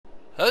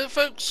Hello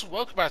folks,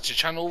 welcome back to the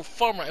channel,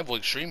 Farmer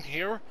Invoice Stream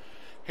here.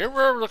 Here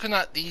we're looking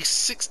at the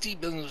 60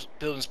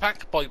 buildings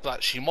pack by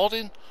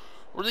BlackSheepModding,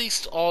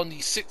 released on the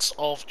 6th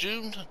of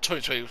June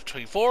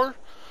 2024.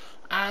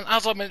 And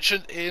as I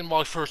mentioned in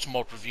my first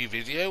mod review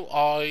video,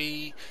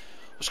 I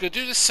was going to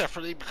do this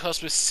separately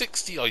because with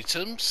 60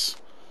 items,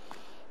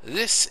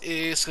 this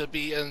is going to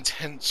be an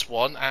intense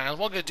one. And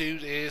what I'm going to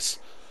do is,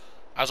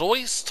 as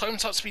always,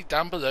 timestamps to be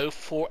down below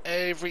for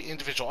every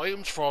individual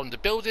item from the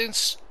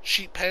buildings,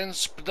 sheep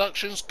pens,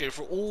 productions, go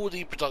through all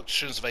the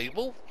productions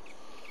available.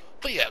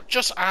 But yeah,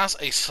 just as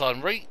a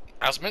summary,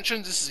 as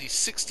mentioned, this is the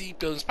 60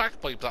 buildings pack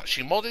by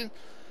BlackSheepModding.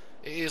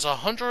 It is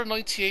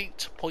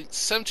 198.72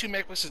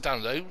 megabytes of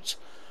downloads,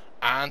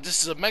 and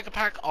this is a mega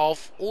pack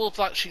of all of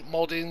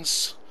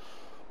BlackSheepModding's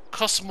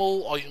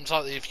customable items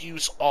that they've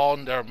used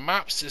on their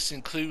maps. This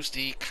includes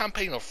the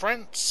Campaign of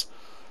France,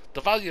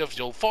 the Value of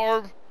the Old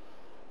Farm,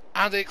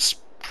 and the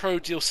Pro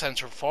Deal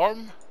Center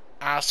Farm,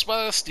 as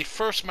well as the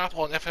first map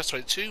on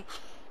FS22,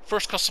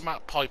 first custom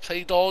map I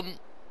played on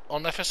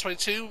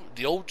FS22,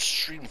 the Old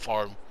Stream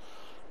Farm.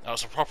 That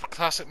was a proper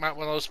classic map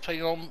when I was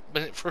playing on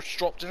when it first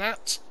dropped in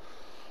that.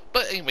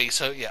 But anyway,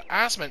 so yeah,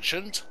 as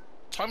mentioned,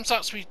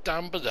 timestamps to be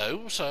down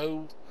below.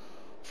 So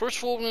first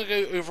of all, I'm going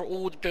to go over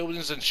all the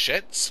buildings and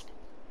sheds,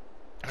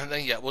 and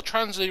then yeah, we'll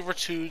transit over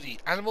to the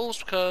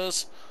animals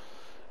because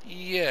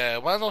yeah,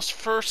 when I was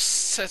first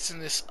setting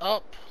this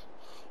up,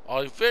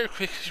 I very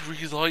quickly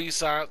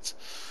realised that,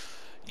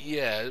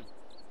 yeah,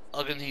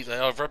 I'm going to need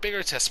either a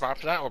bigger test map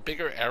than that or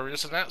bigger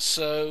areas than that,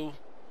 so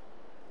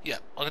yeah,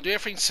 I'm going to do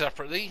everything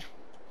separately.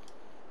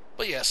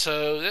 But yeah,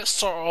 so let's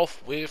start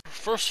off with,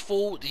 first of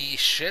all, the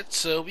sheds.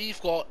 So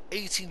we've got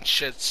 18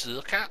 sheds to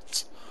look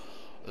at.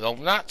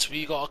 Along that,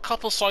 we got a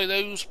couple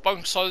silos,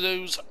 bunk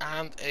silos,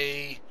 and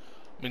a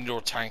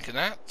manure tank in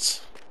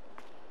that.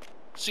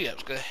 So yeah,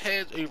 we're going to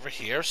head over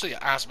here. So yeah,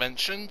 as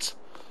mentioned,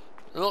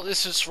 a lot of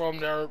this is from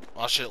their,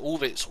 actually all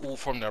of it's all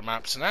from their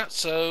maps and that,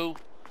 so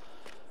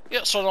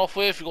yeah, starting off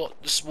with, we've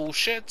got the small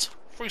shed,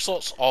 3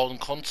 slots on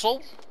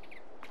console,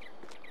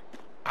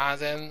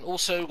 and then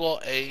also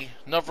got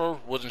another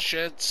wooden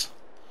shed,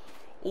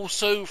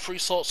 also 3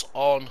 slots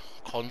on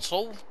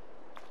console.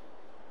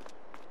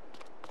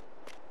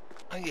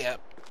 And yeah,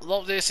 a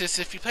lot of this is,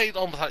 if you played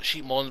on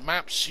BlackSheepModding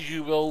maps,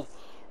 you will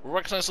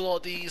recognise a lot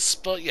of these,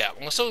 but yeah,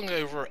 I'm still going to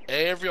go over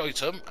every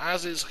item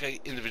as is an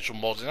individual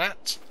mod in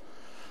that.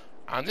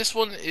 And this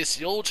one is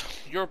the old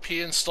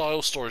European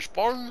style storage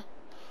barn.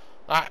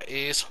 That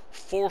is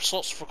 4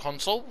 slots for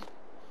console.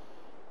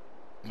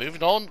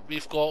 Moving on,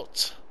 we've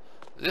got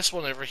this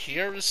one over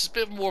here. This is a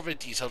bit more of a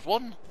detailed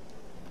one,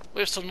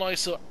 with some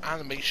nice little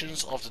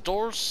animations of the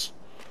doors.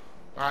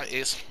 That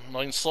is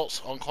 9 slots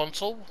on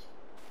console.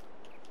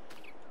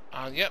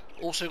 And yep,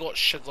 also got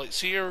shed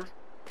lights here.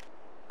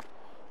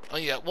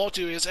 And yeah, what I'll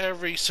do is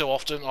every so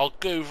often I'll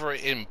go over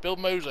it in build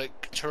mode,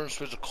 like in terms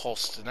with the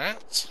cost in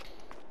that.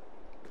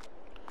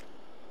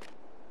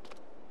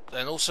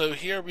 Then also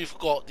here we've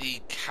got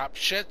the cap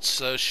shed,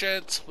 so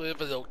shed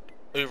with a little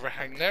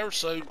overhang there,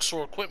 so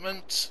store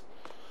equipment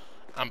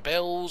and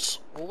bells,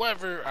 or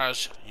whatever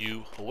as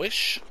you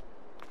wish.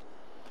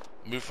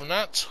 Move from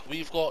that,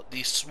 we've got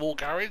the small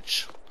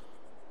garage.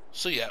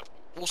 So yeah,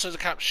 also the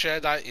cap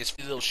shed, that is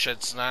little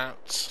sheds and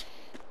that.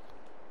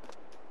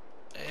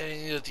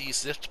 Any of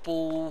these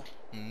liftable?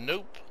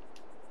 Nope.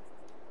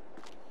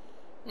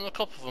 Well, a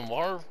couple of them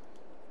are.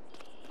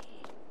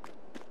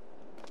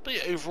 But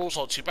yeah, overall it's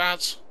not too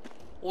bad.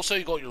 Also,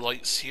 you got your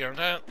lights here and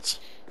that.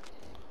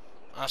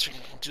 As we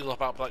can do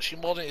about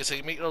BlackSheepModding, is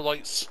they make their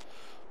lights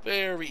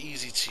very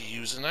easy to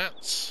use in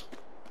that.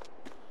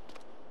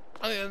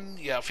 And then,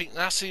 yeah, I think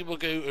lastly we'll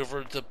go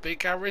over the big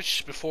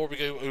garage before we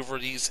go over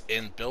these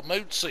in build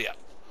mode. So yeah,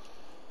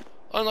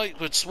 unlike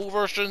with small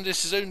version,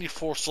 this is only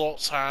 4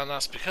 slots, and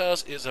that's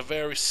because it's a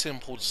very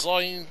simple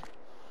design.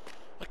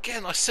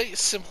 Again, I say it's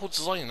simple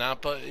design now,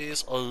 but it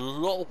is a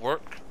lot of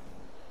work.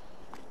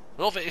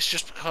 A lot of it is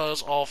just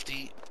because of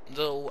the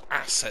little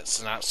assets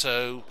and that.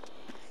 So,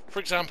 for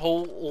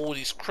example, all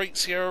these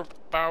crates here,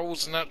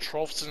 barrels and that,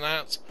 troughs and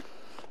that,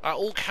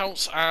 all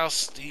counts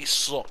as the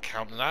slot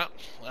count and that,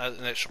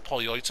 an extra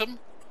poly item.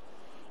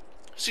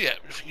 So yeah,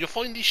 you'll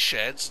find these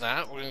sheds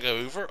now, we're going to go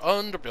over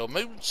under build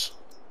modes,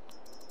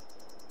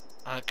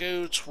 and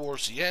go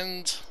towards the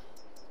end.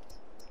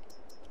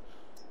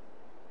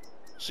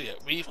 So yeah,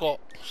 we've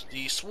got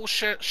the small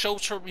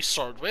shelter we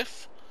started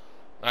with,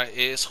 that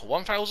is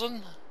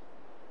 1,000.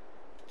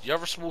 The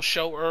other small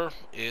shelter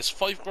is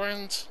 5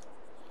 grand.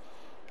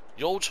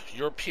 The old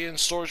European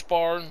storage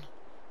barn,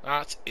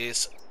 that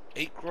is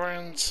 8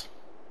 grand.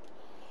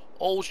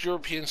 Old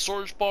European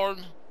storage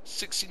barn,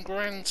 16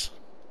 grand.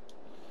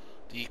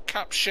 The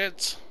cap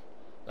shed,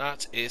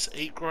 that is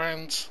 8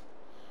 grand.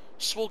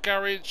 Small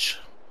garage,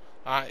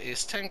 that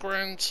is 10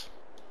 grand.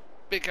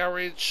 Big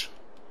garage,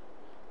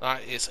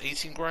 that is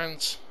 18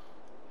 grand.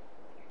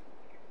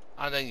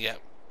 And then yeah,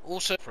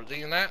 also for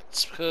doing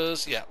that,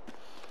 because yeah,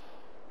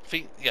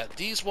 yeah,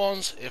 these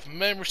ones, if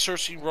memory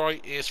serves me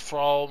right, is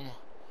from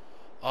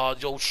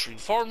the old Stream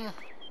Farm.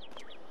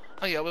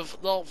 And yeah,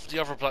 with a lot of the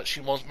other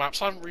BlackSheepModding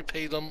maps, I haven't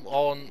replayed them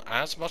on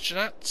as much in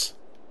that.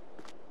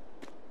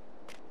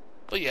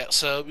 But yeah,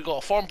 so we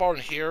got a farm barn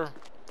here,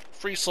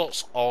 3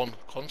 slots on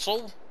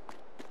console.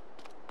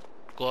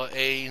 Got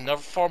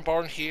another farm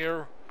barn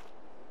here,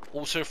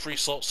 also 3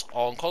 slots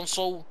on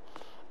console.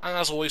 And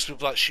as always with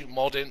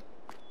BlackSheepModding,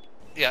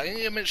 yeah, I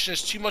didn't mention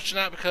this too much in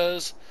that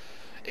because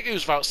it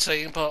goes without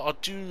saying, but I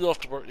do love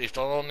the work they've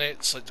done on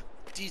it. So the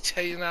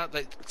detailing that,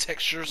 like the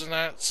textures and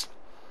that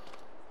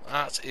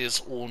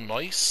is all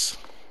nice.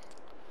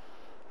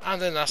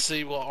 And then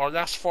lastly, we've got our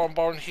last farm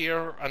barn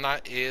here, and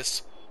that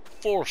is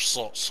 4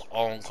 slots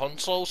on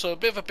console, so a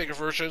bit of a bigger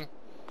version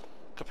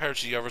compared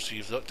to the others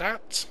we've looked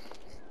at.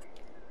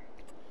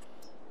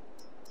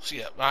 So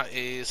yeah, that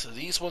is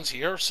these ones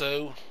here.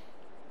 So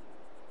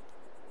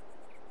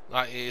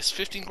that is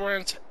 15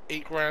 grand,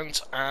 8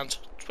 grand, and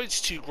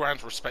 22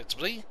 grand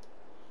respectively.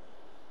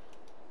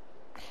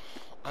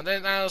 And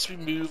then as we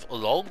move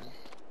along,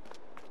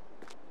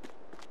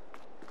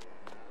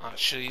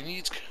 actually you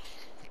need to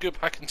go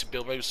back into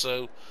build mode.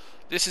 So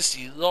this is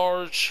the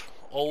large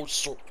old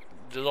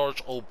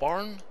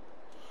barn.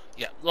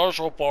 Yeah, large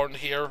old barn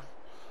here.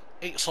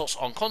 8 slots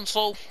on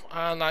console,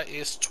 and that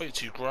is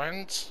 22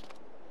 grand.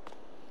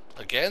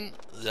 Again,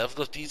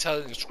 level of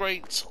detailing is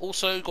great.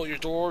 Also got your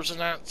doors and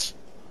that.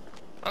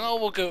 And I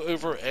will go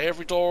over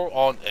every door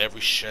on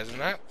every shed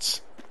and that.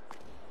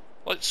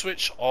 Light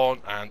switch on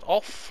and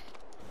off.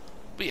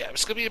 But yeah,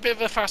 it's going to be a bit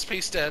of a fast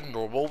paced than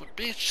normal.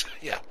 But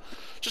yeah,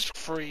 just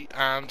 3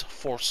 and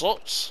 4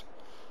 slots.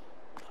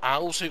 I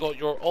also got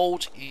your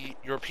old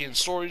European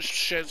storage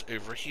shed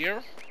over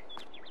here.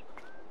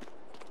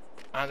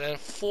 And then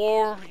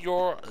for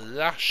your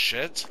last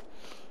shed,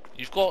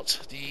 you've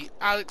got the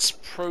Alex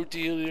Pro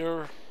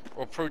Dealer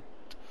or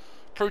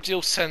Pro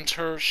Deal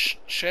Center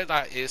shed.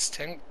 That is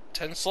 10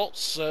 slots.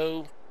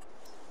 So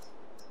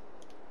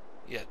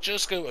yeah,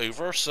 just go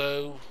over.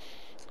 So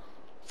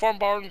farm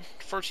barn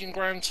 13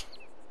 grand,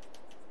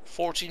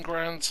 14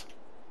 grand,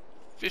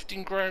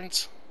 15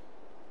 grand,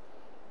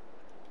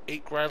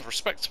 8 grand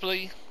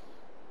respectively,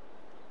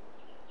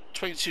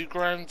 22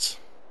 grand.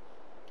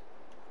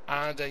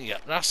 And then yeah,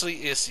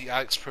 lastly is the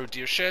Alex Pro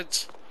Deer Shed.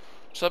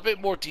 So a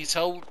bit more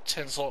detailed,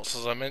 10 slots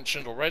as I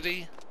mentioned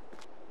already.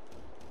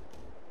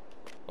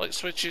 Light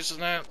switches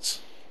and that.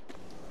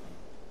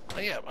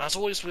 And yeah, as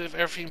always with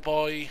everything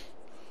by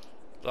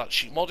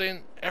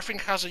BlackSheepModding, everything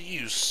has a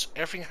use,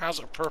 everything has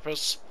a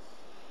purpose,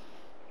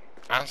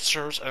 and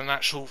serves an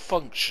actual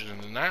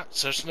function in that.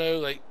 So there's no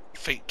like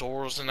fake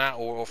doors and that,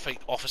 or fake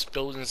office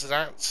buildings and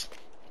that.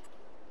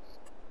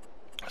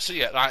 So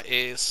yeah, that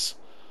is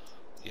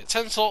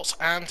 10 slots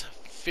and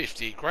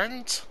 50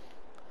 grand.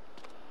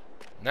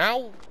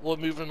 Now we're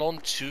moving on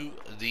to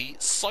the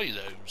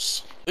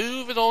silos.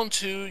 Moving on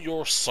to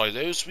your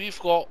silos, we've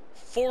got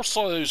 4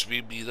 silos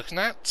we'll be looking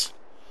at.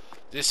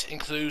 This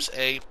includes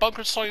a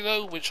bunker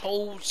silo which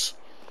holds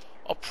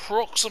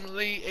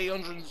approximately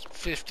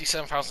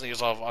 857,000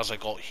 litres as I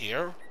got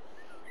here.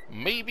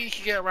 Maybe you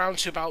can get around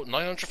to about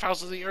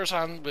 900,000 litres,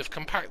 and with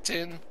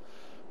compacting,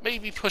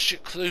 maybe push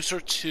it closer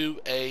to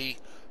a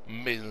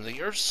million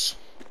litres.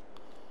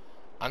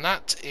 And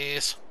that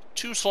is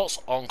 2 slots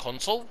on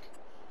console.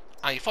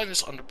 And you find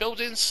this under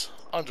buildings,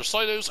 under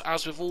silos,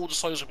 as with all the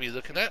silos we'll be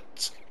looking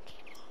at.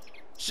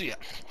 So yeah,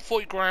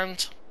 40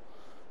 grand.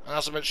 And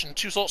as I mentioned,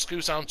 2 slots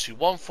goes down to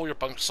 1 for your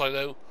bunker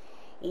silo.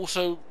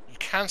 Also, you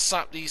can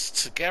slap these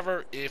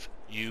together if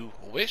you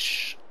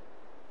wish.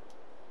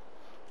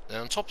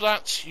 Then on top of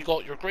that, you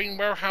got your grain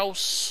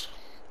warehouse.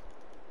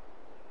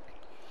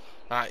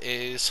 That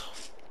is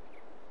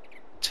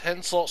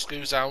 10 slots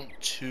goes down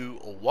to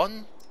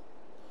 1.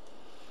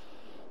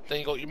 Then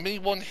you got your mini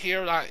one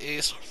here, that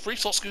is 3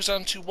 slots goes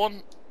down to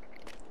 1.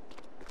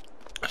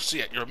 So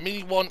yeah, your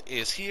mini one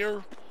is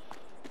here.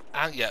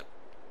 And yeah,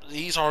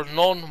 these are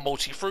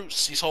non-multi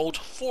fruits. These hold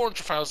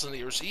 400,000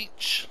 litres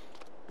each.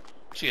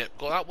 So yeah,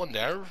 got that one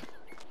there.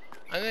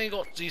 And then you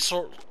got the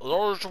sort of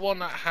larger one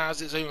that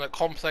has its own like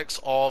complex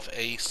of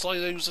a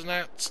silos and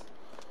that.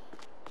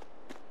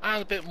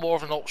 And a bit more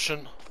of an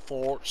option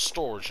for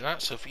storage and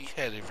that. So if we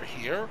head over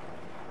here,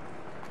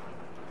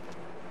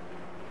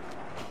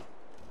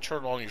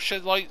 turn on your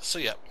shed light. So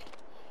yeah,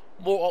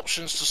 more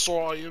options to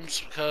store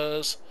items,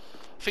 because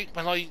I think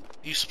when I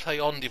used to play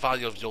on the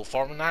Valley of the Old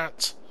Farm and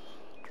that,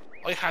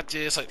 I had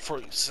this, like for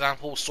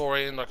example,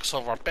 storing like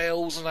some of our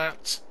bales and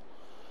that,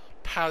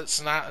 pallets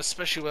and that,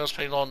 especially when I was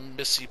playing on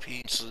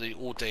Mississippi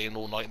all day and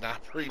all night and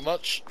that, pretty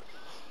much.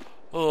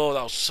 Oh,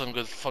 that was some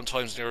good fun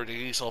times in the early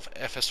days of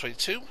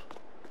FS22.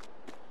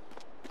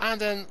 And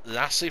then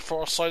lastly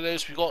for our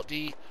silos, we got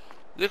the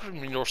liquid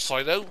manure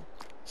silo.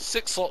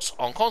 6 slots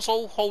on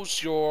console,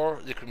 holds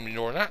your liquid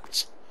manure in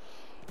that.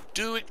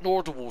 Do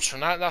ignore the water in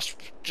that, that's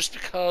just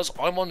because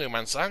I'm on no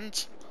man's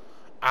land.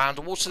 And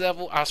the water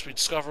level, as we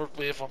discovered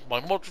with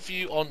my mod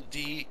review on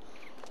the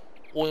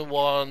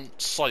all-in-one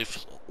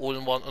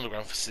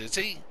underground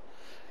facility,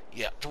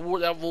 yeah, the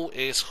water level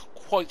is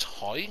quite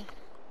high.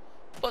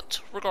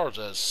 But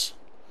regardless,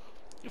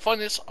 you find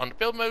this under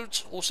build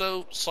mode,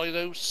 also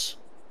silos.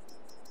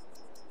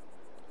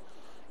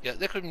 Yeah,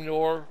 liquid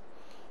manure.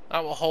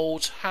 That will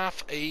hold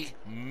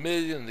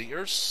 500,000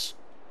 litres.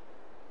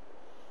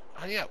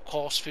 And yeah, it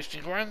costs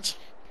 15 grand.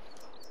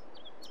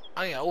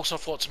 And yeah, also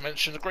forgot to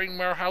mention the grain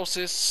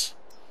warehouses.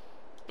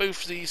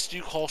 Both of these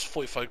do cost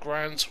 45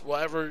 grand,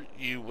 whatever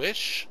you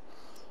wish.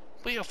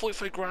 But yeah,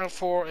 45 grand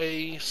for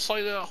a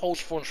silo that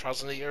holds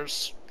 400,000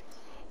 litres.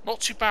 Not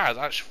too bad,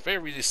 actually very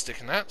realistic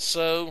in that,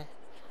 so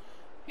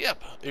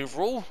yep,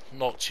 overall,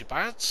 not too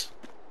bad.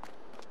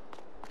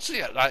 So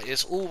yeah, that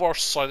is all of our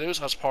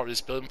silos as part of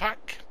this building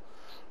pack.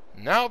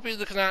 Now we'll be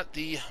looking at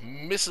the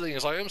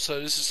miscellaneous items, so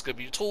this is going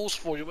to be tools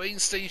for your weighing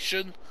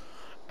station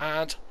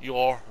and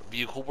your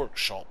vehicle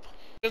workshop.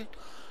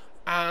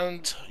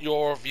 And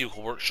your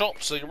vehicle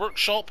workshop. So your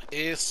workshop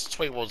is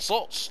 21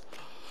 slots.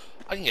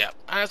 And yeah,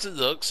 as it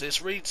looks, it's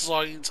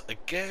redesigned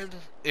again.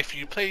 If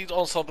you played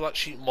on some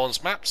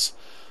BlackSheepModding maps,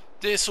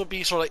 this will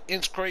be sort of like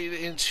integrated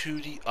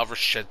into the other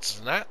sheds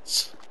and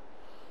that.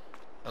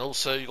 And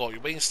also you got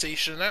your main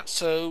station and that,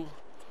 so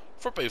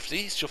for both of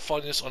these you'll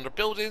find this under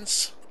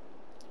buildings,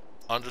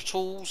 under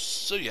tools,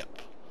 so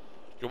yep.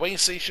 Your weighing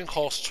station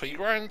costs 20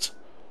 grand,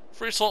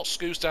 3 slots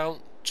goes down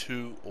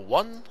to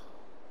 1.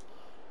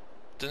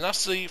 Then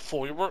lastly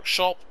for your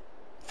workshop,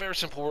 very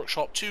simple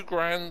workshop, 2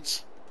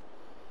 grand.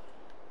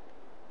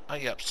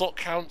 And yep, slot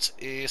count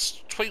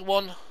is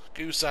 21,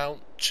 goes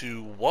down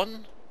to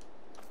 1.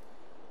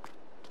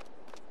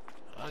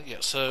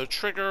 Yeah, so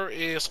trigger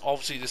is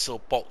obviously this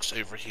little box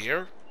over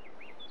here.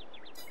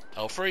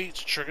 L3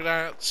 to trigger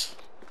that.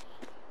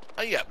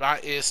 And yeah,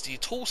 that is the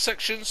tool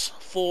sections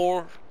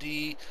for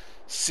the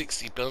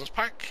 60 buildings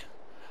pack.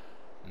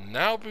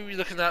 Now we'll be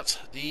looking at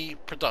the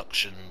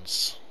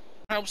productions.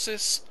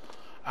 Houses,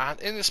 and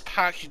in this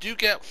pack you do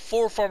get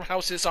 4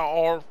 farmhouses that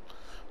are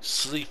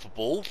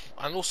sleepable,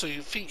 and also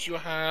you think you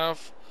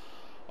have,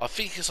 I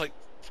think it's like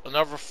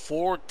another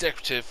 4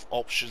 decorative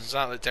options,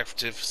 not like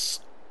decoratives.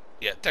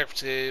 Yeah,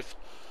 decorative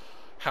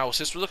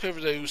houses. We'll look over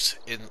those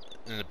in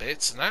a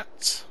bit and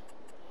that.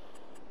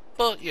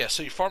 But yeah,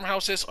 so your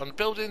farmhouses on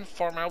building,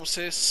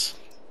 farmhouses.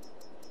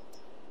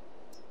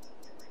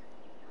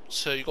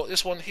 So you got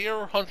this one here,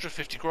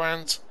 150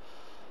 grand.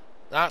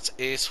 That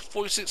is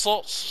 46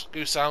 slots,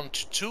 goes down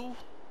to 2.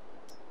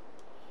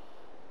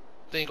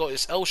 Then you got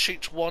this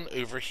L-shaped one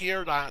over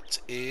here, that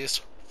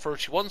is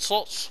 31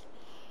 slots,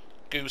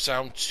 goes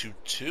down to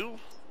 2.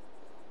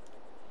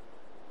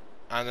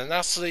 And then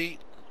lastly,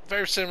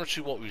 very similar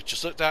to what we've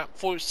just looked at,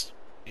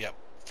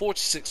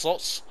 46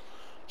 slots,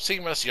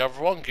 same as the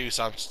other one, goes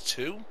down to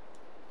 2.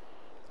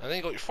 And then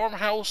you got your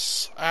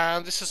farmhouse,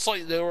 and this is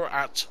slightly lower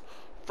at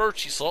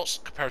 30 slots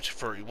compared to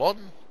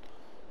 31,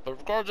 but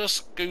regardless,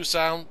 goes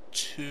down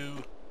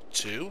to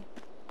 2.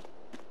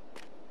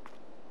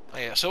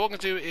 And yeah, so what I'm going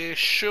to do is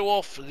show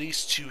off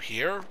these 2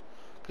 here,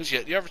 because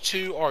yeah, the other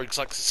 2 are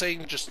exactly the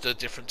same, just the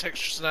different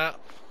textures and that,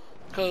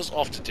 because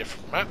of the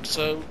different maps.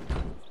 So,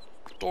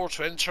 door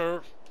to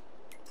enter.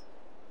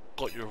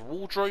 Got your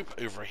wardrobe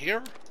over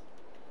here.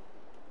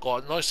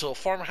 Got a nice little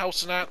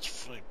farmhouse in that,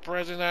 like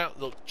bread in that,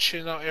 little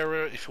chin out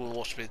area if you want to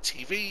watch a bit of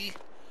TV.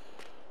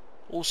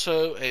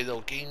 Also a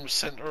little game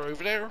center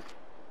over there.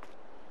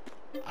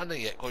 And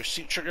then yeah, got your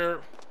seat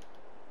trigger.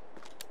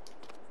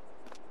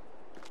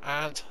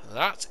 And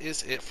that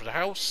is it for the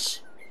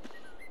house.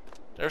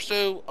 There's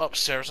no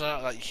upstairs in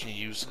that you can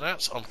use in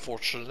that,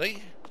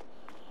 unfortunately.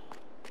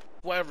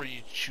 Whatever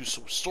you choose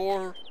to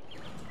store.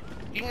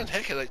 Even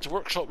heck, like the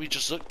workshop we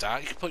just looked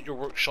at, you can put your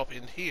workshop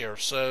in here.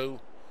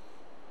 So,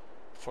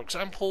 for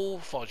example,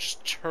 if I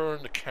just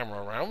turn the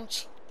camera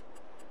around,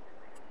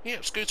 yeah,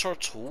 let's go to our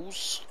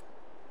tools,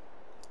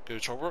 go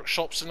to our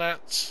workshops and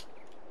that.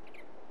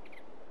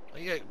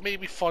 And yeah,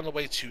 maybe find a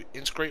way to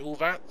integrate all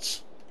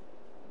that.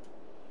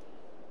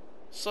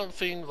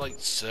 Something like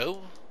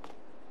so.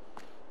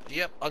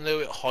 Yep, I know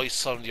it hides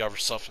some of the other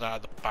stuff now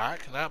at the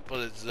back and that, but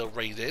it's the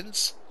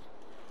raid-ins.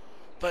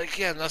 But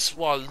again, that's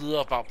what I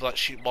love about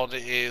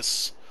BlackSheepModding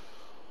is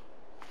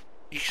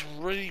you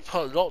can really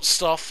put a lot of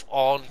stuff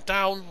on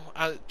down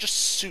and it just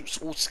suits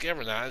all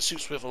together now. It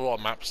suits with a lot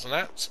of maps and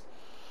that.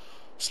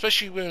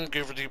 Especially when we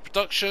go for the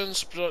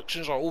productions.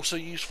 Productions are also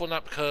useful in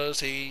that because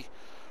they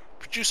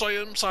produce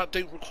items that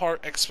don't require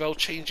XML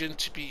changing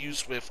to be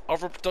used with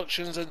other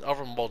productions and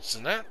other mods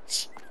and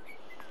that.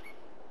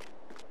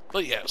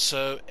 But yeah,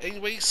 so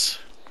anyways,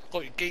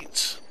 got your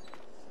gate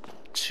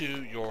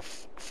to your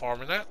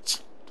farm and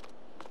that.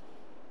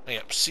 And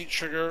yep, seat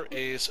trigger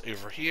is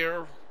over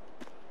here.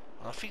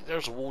 I think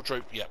there's a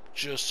wardrobe, yep,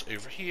 just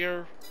over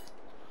here.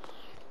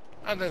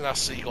 And then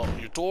lastly you got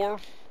your door.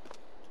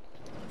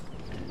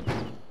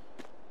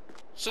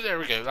 So there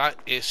we go, that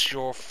is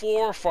your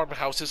 4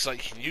 farmhouses that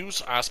you can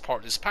use as part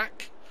of this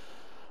pack.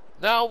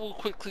 Now we'll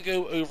quickly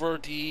go over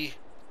the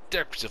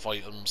decorative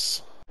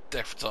items.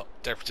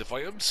 Decorative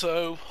items,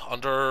 so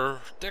under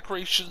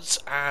decorations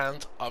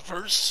and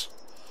others.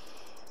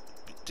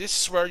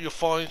 This is where you'll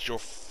find your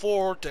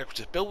 4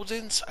 decorative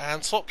buildings,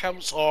 and slot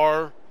counts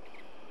are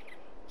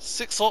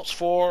 6 slots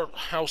for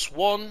house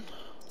 1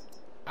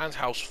 and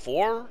house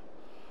 4,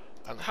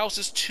 and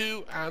houses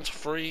 2 and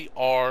 3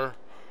 are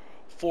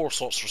 4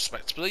 slots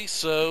respectively.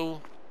 So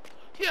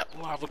yeah,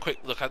 we'll have a quick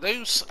look at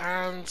those.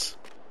 And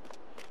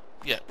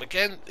yeah,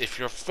 again, if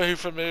you're very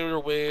familiar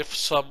with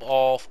some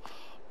of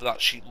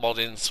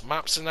BlackSheepModding's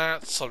maps and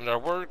that, some they're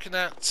working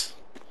at,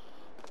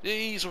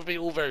 these will be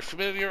all very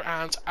familiar,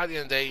 and at the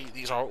end of the day,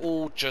 these are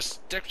all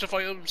just decorative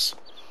items.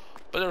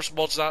 But there's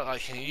mods that I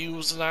can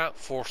use in that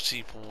for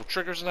simple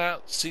triggers and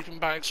that, sleeping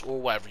bags, or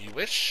whatever you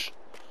wish.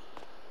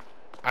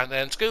 And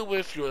then to go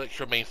with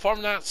your main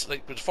farm nats,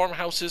 like with the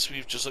farmhouses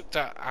we've just looked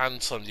at,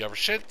 and some of the other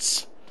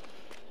sheds,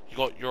 you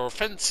got your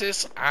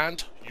fences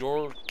and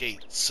your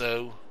gates.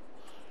 So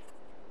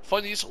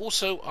find these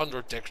also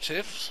under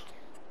decorative.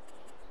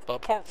 But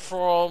apart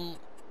from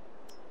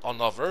on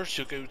others,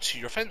 you'll go to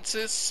your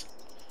fences,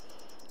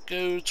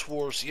 go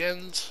towards the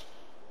end,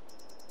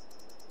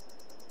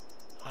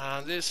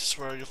 and this is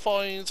where you'll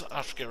find,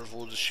 after getting rid of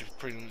all the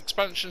premium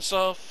expansion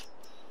stuff,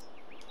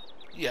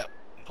 yeah,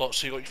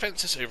 so you got your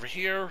fences over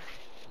here,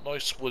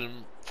 nice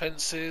wooden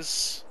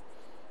fences,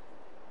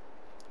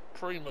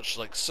 pretty much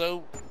like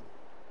so.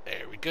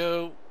 There we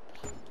go.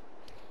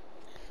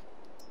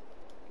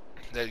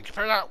 Then you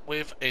compare that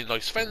with a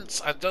nice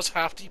fence, and it does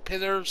have the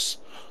pillars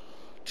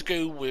to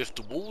go with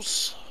the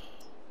walls.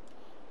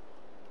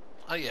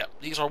 Yeah,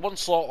 these are one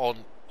slot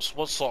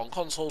on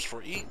consoles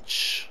for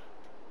each.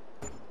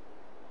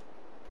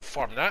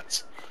 Farming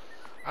that.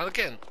 And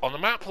again, on the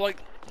map, like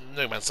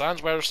No Man's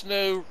Land, where there's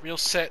no real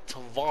set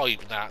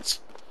vibe in that.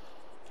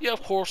 Yeah,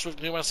 of course,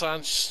 with No Man's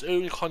Land, the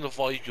only kind of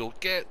vibe you'll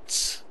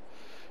get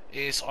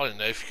is, I don't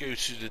know, if you go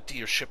to the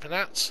dealership and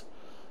that,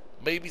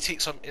 maybe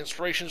take some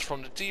inspirations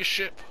from the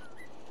dealership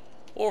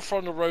or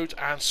from the road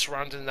and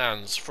surrounding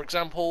lands. For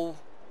example,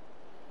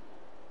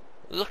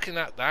 looking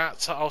at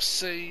that, I'll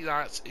say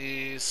that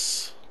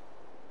is,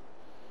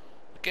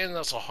 again,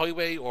 that's a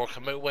highway or a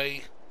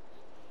motorway.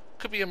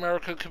 Could be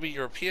American, could be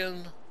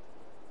European.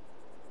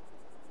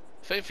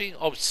 If anything,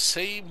 I would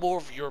say more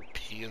of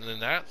European than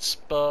that,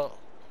 but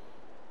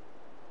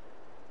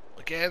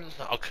again,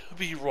 I could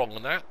be wrong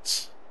on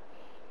that.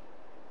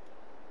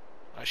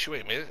 Actually,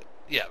 wait a minute.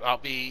 Yeah, that'll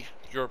be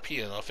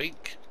European, I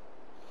think.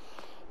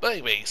 But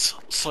anyways,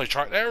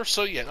 sidetrack there.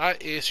 So yeah,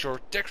 that is your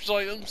decorative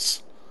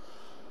items.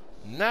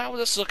 Now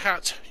let's look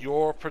at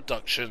your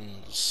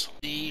productions.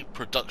 The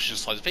production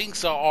side of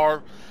things, there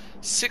are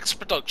 6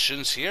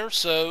 productions here,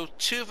 so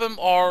 2 of them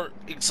are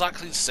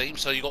exactly the same.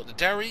 So you got the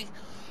dairy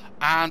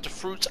and the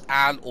fruit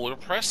and oil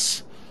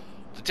press.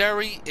 The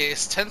dairy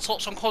is 10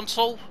 slots on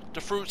console,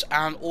 the fruit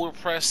and oil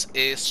press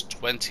is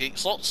 28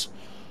 slots.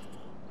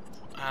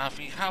 If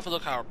we have a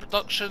look at our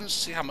productions,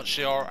 see how much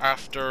they are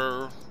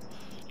after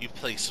you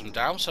place them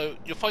down. So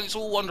you'll find it's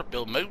all under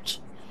build mode.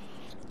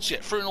 So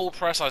yeah, fruit and oil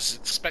press, as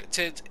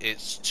expected,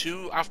 it's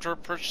 2 after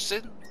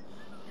purchasing.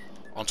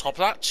 On top of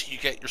that, you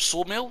get your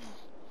sawmill.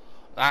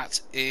 That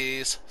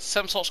is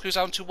 7 slots goes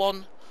down to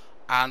 1,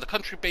 and the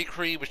country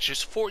bakery, which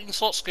is 14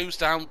 slots, goes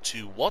down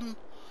to 1.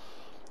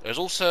 There's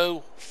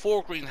also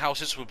 4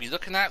 greenhouses we'll be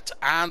looking at,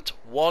 and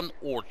 1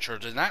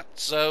 orchard in that.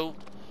 So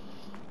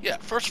yeah,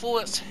 first of all,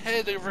 let's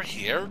head over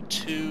here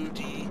to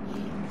the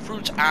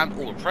fruit and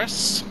oil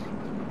press.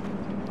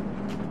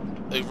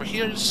 Over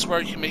here is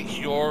where you make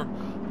your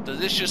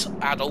delicious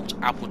adult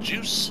apple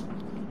juice,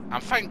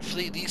 and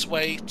thankfully these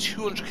weigh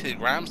 200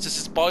 kilograms. This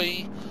is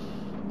by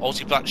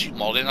obviously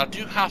BlackSheepModding. I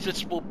do have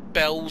little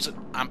bells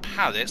and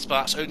pallets,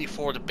 but that's only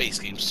for the base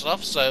game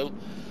stuff. So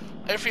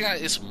everything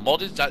that is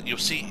modded that you'll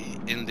see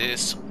in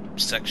this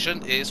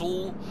section is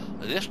all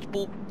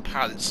liftable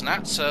pallets and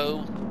that.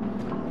 So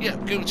yeah,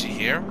 going to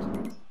here,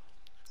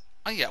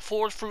 and yeah,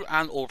 for the fruit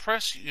and oil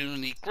press, you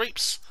need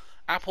grapes,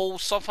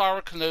 apples,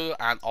 sunflower, canola,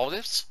 and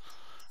olives.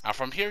 And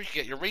from here you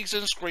get your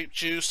raisins, grape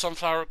juice,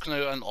 sunflower,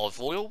 canola, and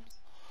olive oil.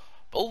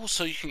 But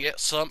also you can get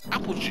some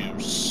apple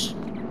juice.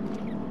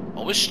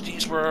 I wish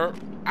these were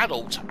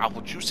adult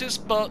apple juices,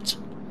 but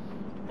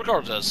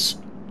regardless,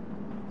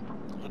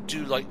 I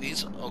do like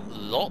these a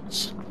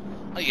lot.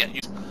 Yeah,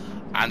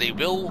 and they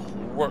will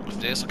work with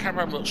this. I can't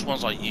remember which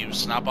ones I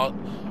used now, but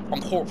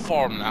on Court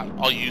Farm that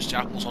I used the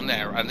apples on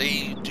there, and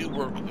they do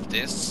work with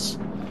this.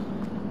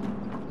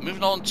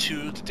 Moving on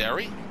to the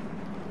dairy,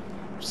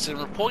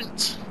 similar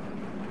point.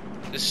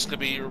 This is going to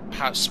be your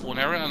patch spawn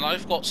area, and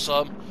I've got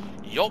some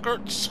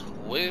yogurts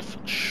with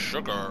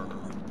sugar.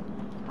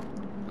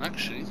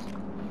 Actually,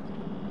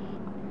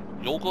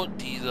 yogurt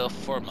de la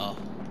forma.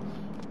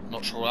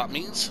 Not sure what that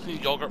means.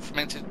 Yogurt,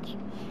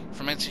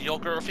 fermented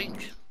yogurt, I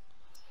think.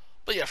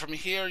 But yeah, from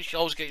here you can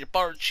always get your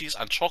butter, cheese,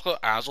 and chocolate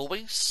as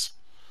always.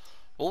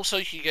 Also,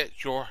 you can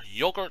get your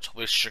yogurt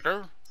with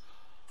sugar.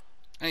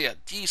 And yeah,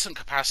 decent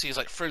capacities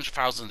like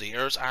 300,000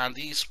 liters, and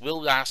these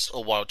will last a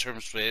while in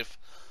terms with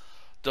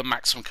the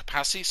maximum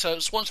capacity. So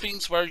it's one of the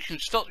things where you can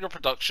just fill up your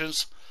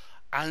productions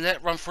and let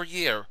it run for a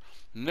year.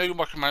 No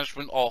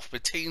micromanagement of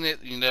maintaining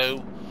it, you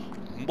know,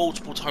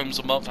 multiple times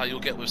a month that you'll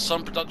get with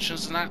some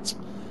productions and that.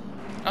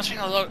 That's the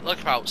thing I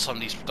like about some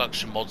of these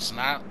production mods and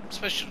that,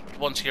 especially the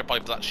ones here by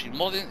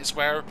BlackSheepModding, is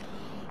where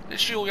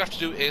literally all you have to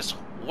do is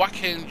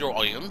whack in your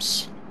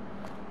items,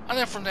 and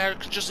then from there you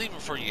can just leave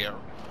it for a year.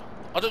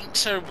 I don't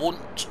necessarily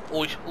want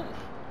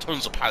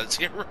tons of pallets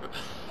here.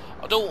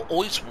 I don't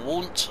always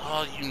want,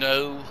 you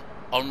know,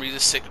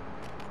 unrealistic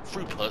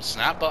throughputs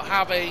and that, but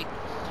have a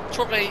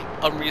sort of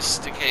a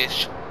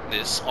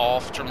unrealistic-ishness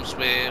of terms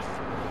with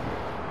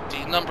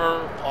the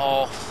number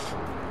of,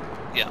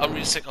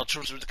 unrealistic in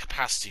terms of the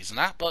capacities and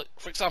that. But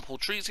for example,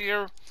 trees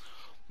here,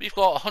 we've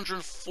got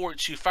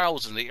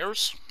 142,000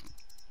 litres,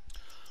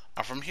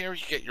 and from here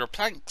you get your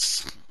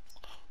planks,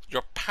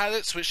 your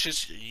pallets, which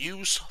is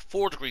used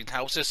for the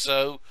greenhouses,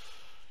 so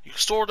you can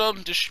store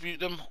them, distribute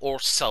them, or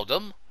sell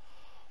them.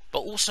 But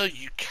also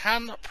you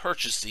can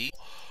purchase these.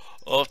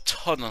 A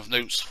ton of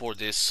notes for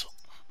this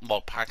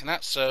mod pack and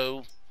that,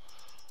 so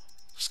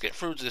let's get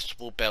through the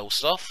listable bell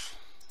stuff.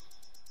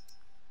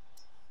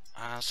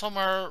 And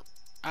somewhere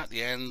at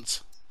the end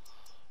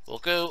we'll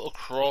go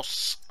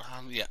across,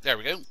 yeah, there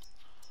we go.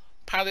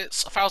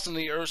 Pallets, 1,000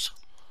 litres.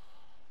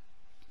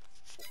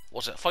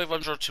 Was it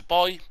 500 to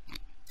buy?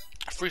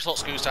 3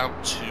 slots goes down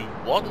to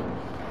 1.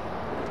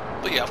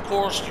 But yeah, of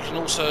course you can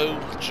also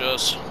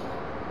just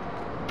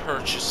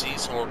purchase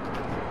these or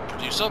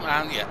produce them,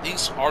 and yeah,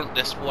 these aren't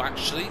liftable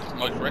actually,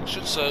 my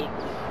correction, so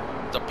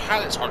the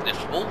pallets aren't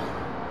liftable.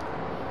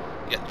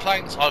 Yeah, the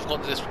planks, I've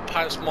got this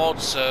pallets mod,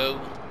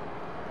 so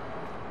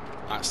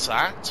that's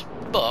that.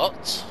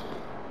 But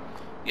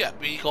yeah,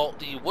 we got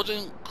the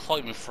wooden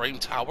climbing frame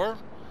tower,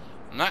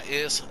 and that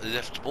is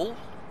liftable.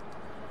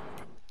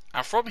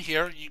 And from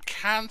here you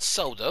can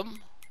sell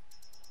them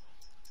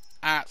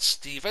at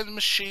the vending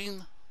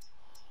machine,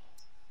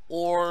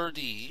 or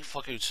the, if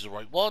I go to the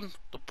right one,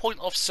 the point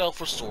of sale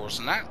for stores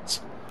and that.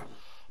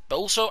 But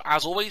also,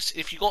 as always,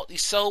 if you got the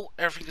sell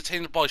everything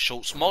contained by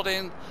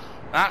FS22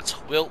 that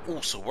will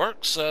also work.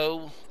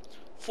 So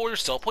for your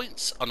sell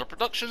points, under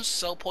production,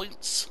 sell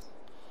points,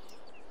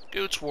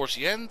 go towards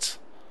the end.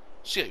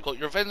 So yeah, you've got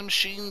your vending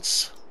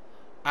machines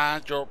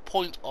and your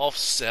point of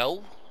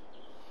sale.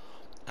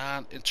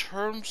 And in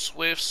terms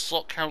with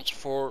slot counts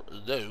for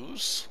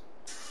those,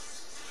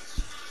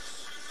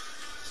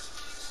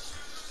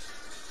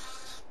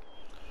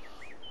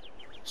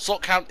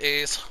 slot count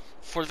is,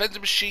 for the vending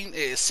machine, it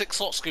is 6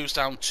 slots, goes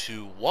down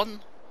to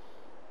 1.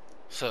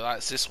 So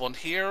that's this one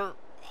here.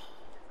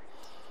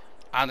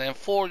 And then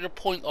for your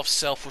point of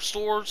sale for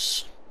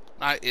stores,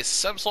 that is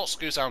 7 slots,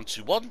 goes down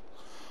to 1.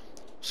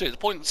 So the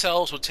point of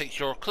sales will take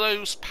your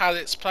clothes,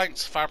 pallets,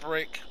 planks,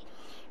 fabric,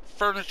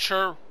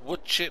 furniture,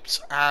 wood chips,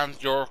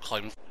 and your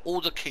climbing.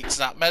 All the cakes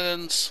and that,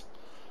 melons,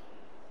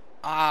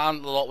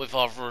 and a lot with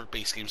other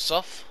base game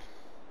stuff.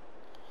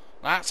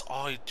 That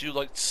I do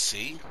like to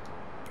see.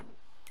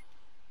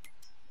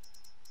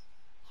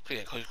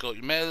 Yeah, you've got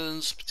your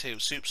melons, potato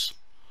soups,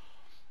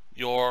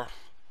 your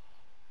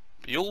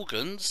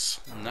Bjorgens,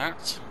 and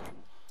that.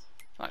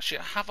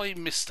 Actually, have I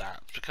missed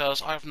that?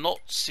 Because I have not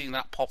seen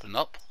that popping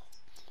up.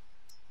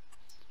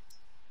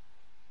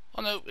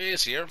 Oh no, it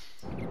is here.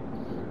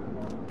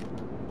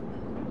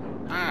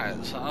 Ah,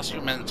 so that's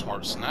your melon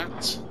tarts and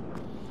that.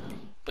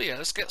 But yeah,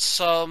 let's get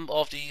some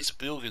of these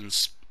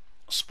Bjorgens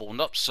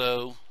spawned up.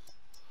 So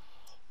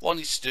what I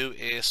need to do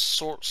is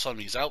sort some of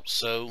these out.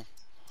 So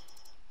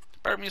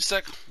bear with me a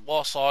sec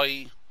whilst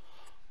I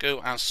go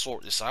and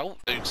sort this out.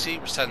 So you can see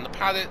we're sending the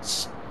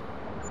pallets.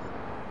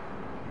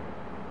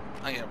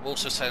 And yeah, we're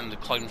also sending the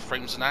climbing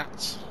frames and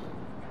that.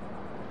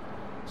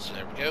 So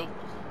there we go.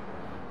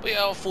 But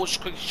yeah, I'll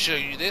just quickly show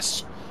you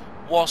this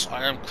whilst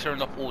I am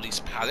clearing up all these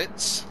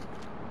pallets.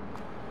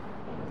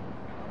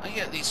 And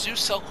yeah, these do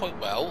sell quite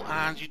well,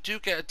 and you do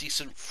get a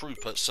decent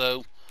throughput.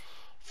 So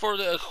for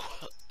the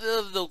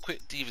little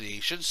quick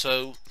deviation,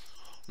 so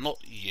not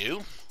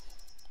you.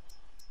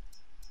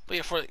 But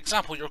yeah, for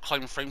example, your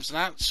climbing frames and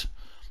that,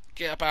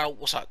 get about,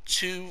 what's that,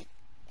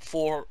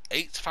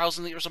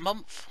 8,000 litres a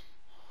month.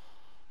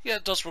 Yeah,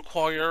 it does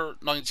require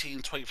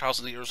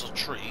 20,000 litres of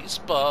trees,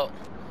 but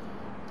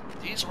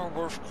these are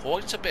worth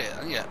quite a bit.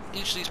 And yeah,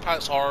 each of these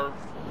pallets are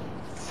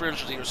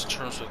 300 litres in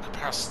terms of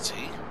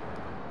capacity,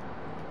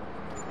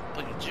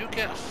 but you do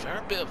get a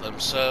fair bit of them.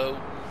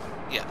 So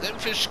yeah, let me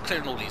finish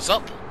clearing all these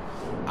up,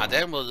 and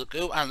then we'll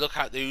go and look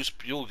at those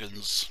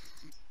Bjorgens.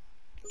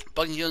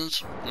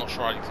 Bunions, I'm not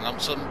sure how you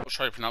pronounce them. I'll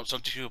try to pronounce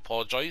them, do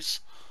apologise.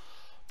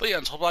 But yeah,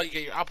 on top of that you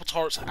get your apple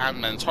tarts and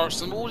melon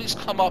tarts, and all these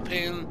come up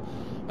in,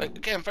 like,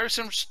 again, very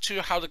similar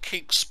to how the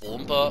cakes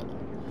spawn, but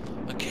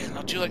again,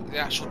 I do like the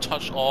actual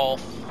touch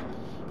of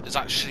is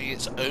actually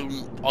its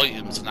own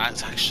items, and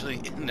that's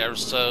actually in there.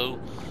 So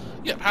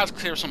yeah, I had to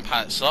clear some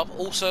pallets up.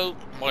 Also,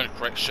 minor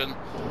correction,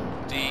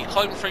 the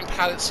climbing frame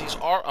pallets, these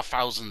are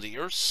 1,000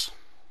 litres,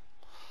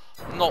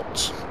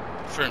 not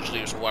 300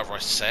 litres or whatever I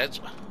said,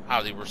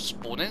 how they were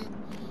spawning.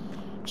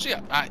 So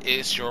yeah, that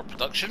is your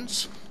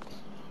productions.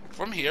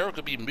 From here, we're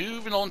going to be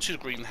moving on to the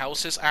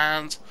greenhouses,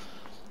 and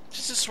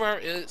this is where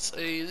it's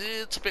a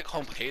little bit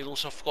complicated.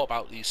 Also, I forgot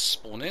about these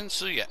spawning.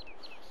 So yeah,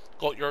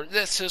 got your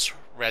lettuce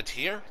red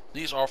here.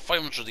 These are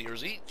 500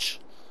 litres each.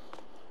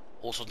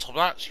 Also on top of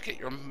that, you get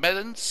your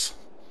melons.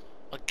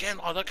 Again,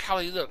 I like how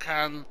they look,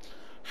 and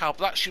how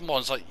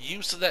BlackSheepModding like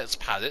use the lettuce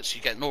pallets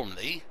you get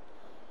normally,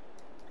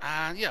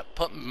 and yeah,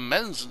 put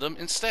melons in them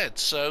instead.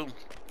 So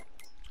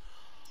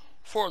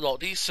for a lot of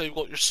these. So you've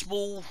got your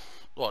small,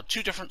 well,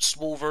 two different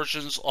small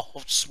versions of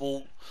the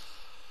small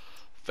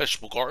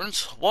vegetable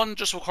gardens. One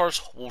just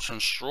requires water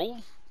and straw,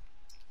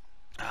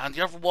 and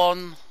the other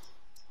one,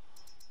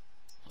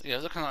 yeah,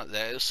 looking at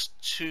that, is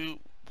 2,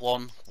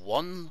 1,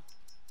 1,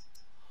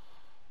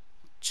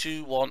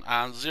 2, 1,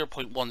 and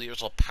 0.1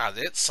 liters of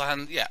pallets.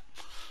 And yeah,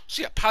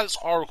 so yeah, pallets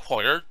are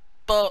required,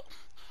 but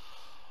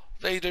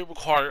they don't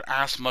require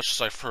as much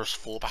as I first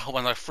thought about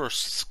when I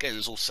first get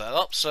this all set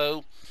up.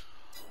 So,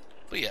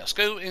 but yeah, let's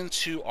go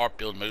into our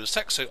build mode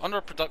sec. So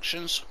under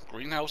productions,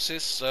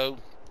 greenhouses. So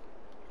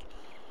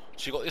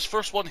you got this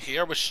first one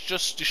here, which is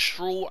just the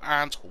straw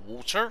and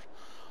water.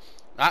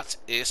 That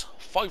is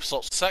 5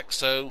 slots sec.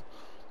 So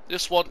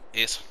this one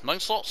is 9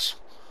 slots.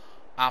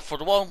 And for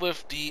the one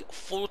with the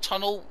full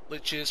tunnel,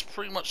 which is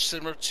pretty much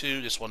similar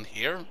to this one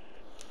here,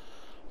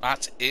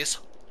 that is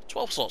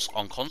 12 slots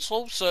on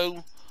console.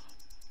 So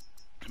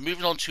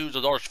moving on to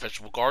the large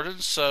vegetable garden.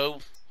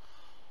 So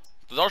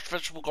the large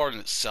vegetable garden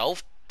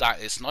itself,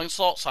 that is 9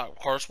 slots. That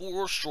requires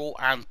water, straw,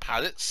 and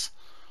pallets.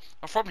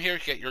 And from here you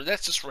get your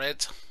lettuce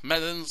red,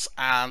 melons,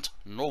 and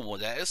normal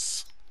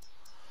lettuce.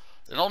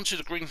 Then on to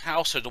the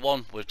greenhouse, so the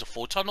one with the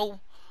full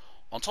tunnel.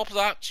 On top of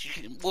that, you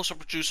can also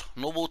produce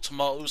normal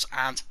tomatoes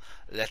and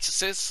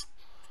lettuces.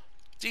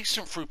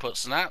 Decent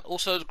throughputs in that.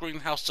 Also, the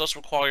greenhouse does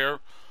require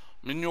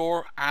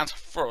manure and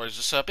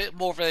fertilizer, so a bit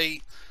more of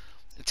a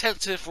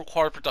intensive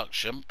required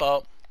production,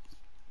 but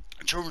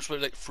in terms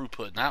of like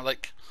throughput and that,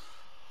 like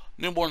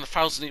no more than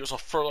 1,000 litres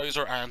of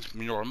fertilizer and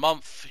manure a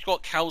month. You've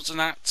got cows in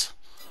that,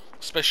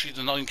 especially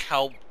the 9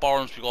 cow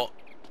barns we got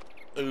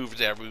over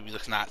there we'll be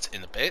looking at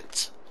in a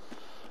bit.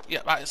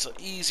 Yeah, that is an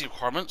easy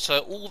requirement, so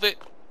all of it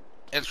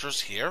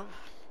enters here.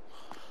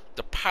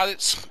 The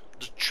pallets,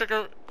 the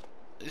trigger,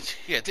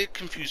 yeah, it did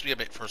confuse me a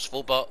bit first of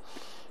all, but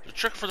the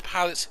trigger for the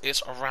pallets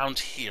is around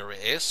here. It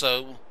is,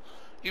 so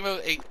even though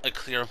it ain't a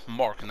clear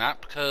mark in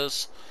that,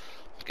 because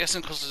I'm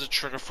guessing because there's a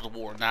trigger for the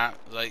water and that,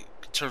 like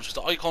in terms of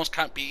the icons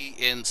can't be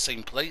in the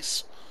same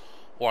place.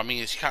 What I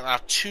mean is you can't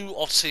have 2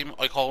 of the same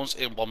icons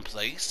in one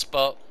place,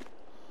 but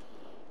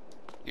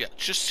yeah,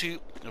 just to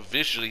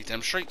visually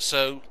demonstrate.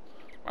 So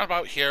right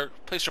about here,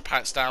 place your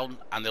pallets down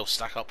and they'll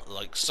stack up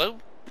like so.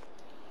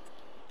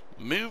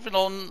 Moving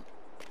on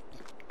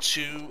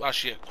to,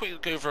 actually, quickly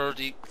go over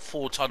the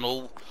full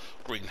tunnel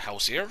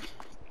greenhouse here.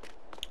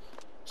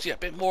 So yeah, a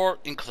bit more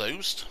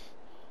enclosed.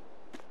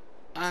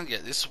 And yeah,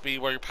 this will be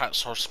where your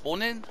pallets are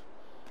spawning.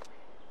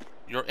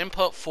 Your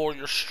input for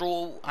your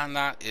straw and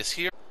that is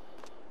here.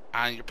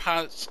 And your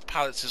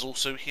pallets is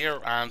also here,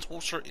 and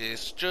water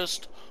is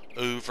just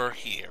over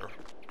here.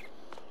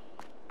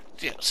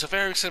 Yeah, so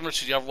very similar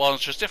to the other ones,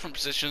 just different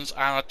positions,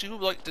 and I do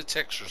like the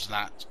textures in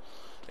that,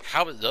 like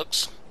how it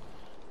looks.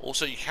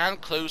 Also, you can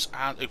close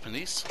and open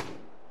these.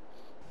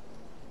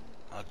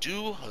 I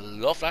do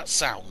love that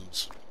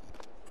sound.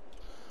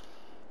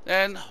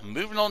 Then,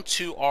 moving on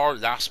to our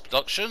last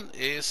production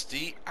is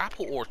the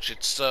apple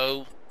orchard.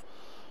 So,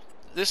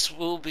 this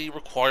will be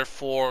required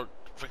for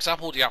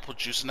example, the apple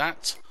juice and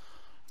that,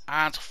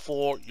 and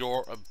for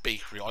your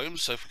bakery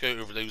items. So, if we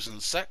go over those in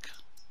a sec.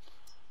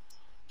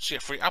 So, yeah,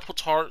 for your apple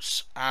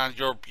tarts and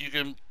your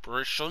Bugan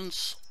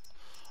Barishons.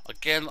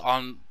 Again,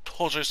 on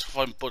apologies if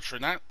I'm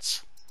butchering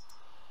that.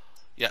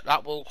 Yeah,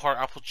 that will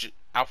require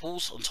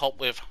apples on top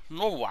with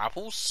normal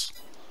apples.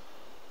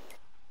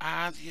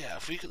 And yeah,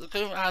 if we could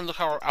go and look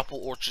at our apple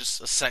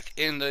orchards a sec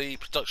in the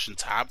production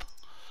tab.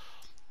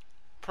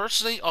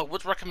 Personally, I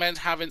would recommend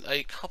having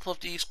a couple of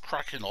these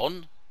cracking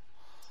on.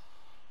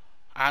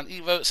 And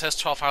even though it says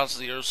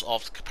 12,000 litres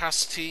of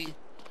capacity,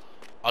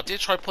 I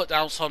did try to put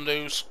down some of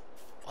those,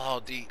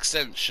 the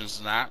extensions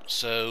and that.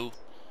 So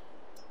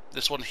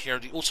this one here,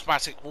 the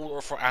automatic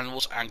water for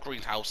animals and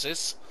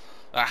greenhouses.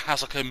 That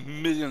has like a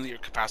 1,000,000 litre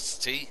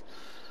capacity.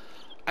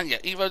 And yeah,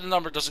 even though the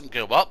number doesn't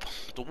go up,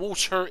 the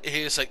water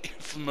is like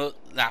infinite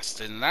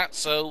lasting and that.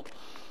 So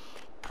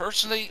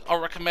personally, I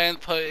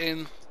recommend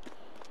putting,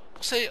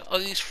 I'll say at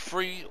least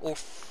 3 or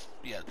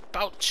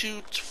about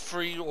 2 to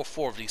 3 or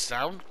 4 of these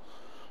down.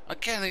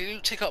 Again, they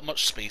don't take up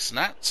much space in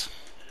that.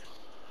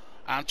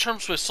 And in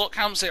terms of slot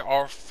counts, there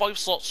are 5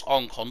 slots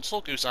on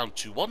console, goes down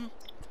to 1.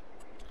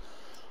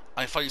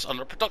 I find these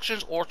under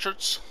productions,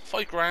 orchards,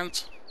 5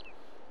 grand.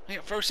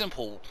 Yeah, very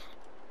simple.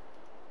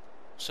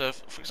 So,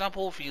 for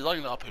example, if you line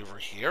it up over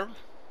here,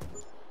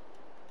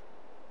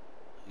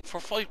 for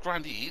 5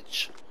 grand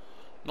each,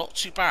 not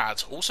too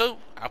bad. Also,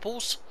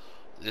 apples,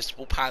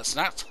 listable pallets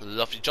and that,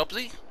 lovely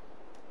jubbly.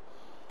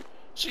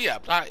 So yeah,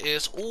 that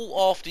is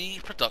all of the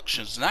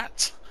productions and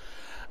that.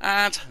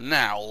 And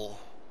now,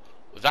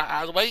 with that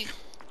out of the way,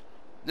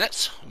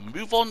 let's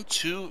move on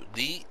to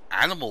the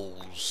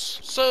animals.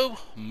 So,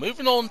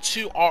 moving on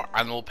to our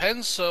animal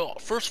pens. So,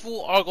 first of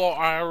all, I got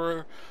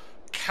our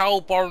cow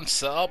barn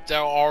set up. There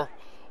are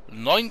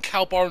 9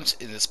 cow barns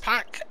in this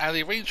pack, and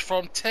they range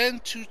from 10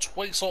 to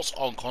 20 slots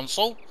on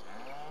console.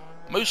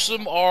 Most of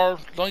them are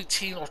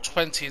 19 or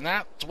 20 in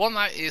that. The one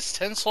that is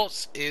 10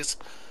 slots is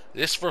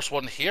this first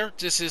one here.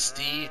 This is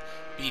the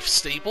beef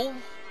stable.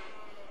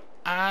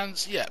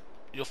 And yeah,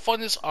 you'll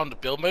find this on the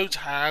build mode,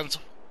 and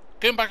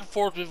going back and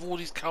forth with all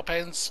these cow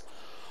pens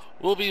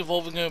will be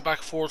involving going back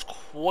and forth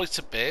quite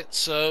a bit.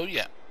 So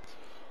yeah,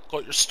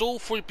 got your stall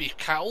for your beef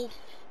cattle,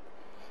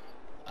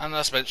 and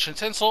as mentioned,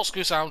 10 slots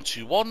goes down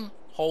to 1,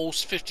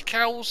 holds 50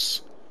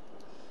 cows,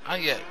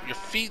 and yeah, your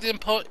feed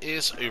input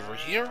is over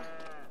here.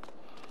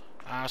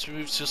 As we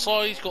move to the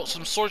side, you've got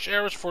some storage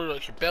areas for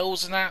like your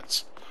bells and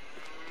that.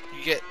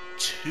 You get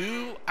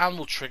 2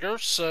 animal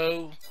triggers,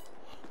 so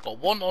got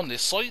 1 on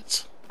this side.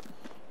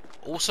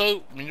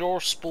 Also, manure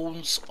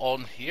spawns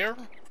on here,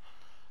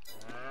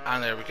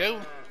 and there we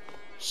go.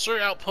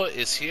 Cereal output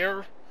is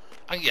here,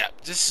 and yeah,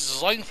 this is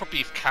designed for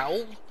beef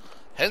cattle,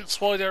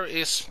 hence why there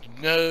is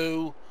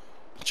no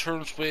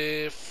terms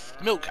with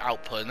milk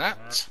output in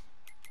that.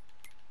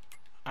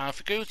 And if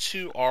we go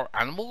to our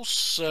animals,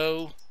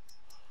 so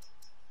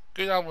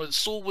go down with the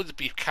stall with the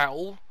beef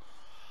cattle,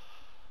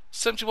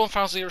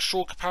 71,000 litre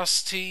store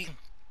capacity.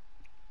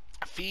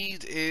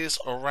 Feed is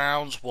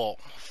around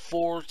what,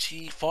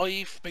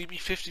 45, maybe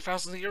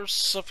 50,000 litres,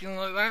 something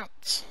like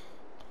that.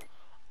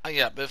 And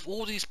yeah, but if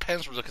all these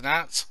pens we're looking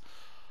at,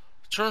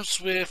 terms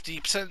with the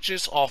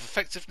percentages of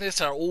effectiveness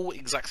are all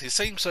exactly the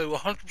same. So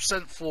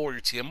 100% for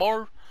your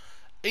TMR,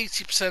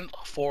 80%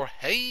 for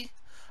hay,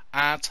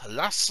 and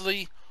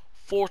lastly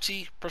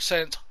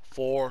 40%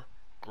 for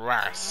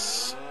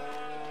grass.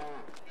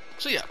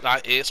 So yeah,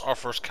 that is our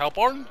first cow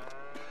barn.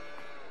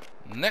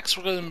 Next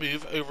we're going to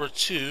move over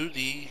to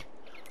the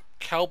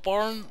cow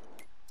barn.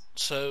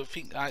 So I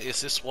think that is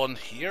this one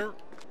here.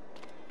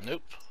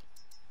 Nope.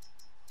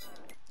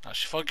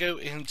 Actually, if I go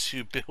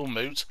into build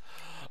mode,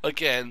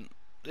 again,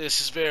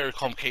 this is very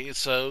complicated,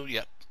 so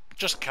yeah,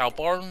 just cow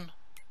barn.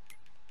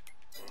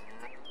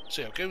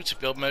 So yeah, go to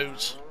build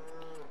mode.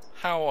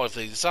 How I've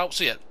laid this out,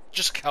 so yeah,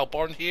 just cow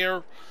barn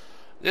here.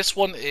 This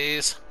one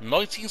is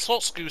 19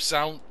 slots, goes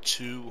down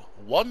to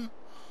 1,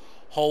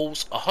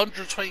 holds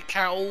 120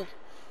 cattle,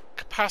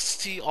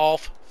 capacity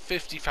of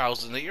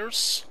 50,000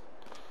 litres.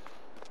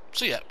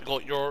 So yeah, we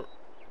got your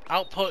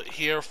output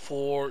here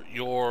for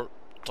your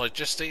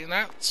digesting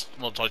that,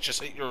 not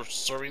digesting, your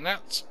serving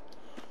that.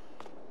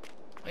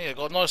 And yeah,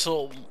 got a nice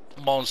little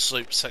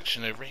monoslope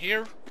section over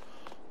here.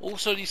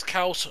 Also, these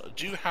cows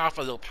do have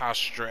a little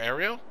pasture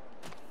area.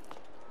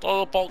 The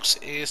other box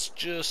is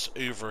just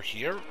over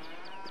here,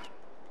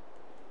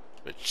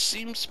 which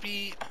seems to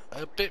be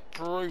a bit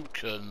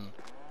broken.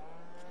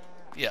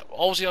 Yeah,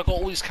 obviously I got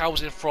all these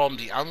cows in from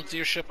the animal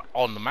dealership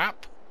on the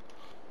map.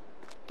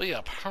 But yeah,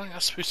 apparently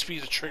that's supposed to be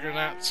the trigger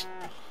net.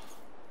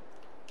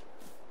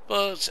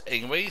 But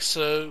anyway,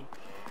 so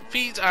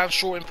feed and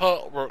straw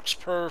input works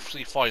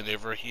perfectly fine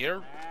over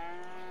here.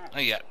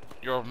 And yeah,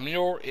 your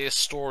manure is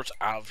stored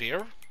out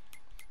here.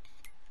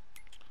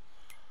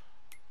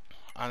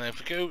 And if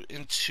we go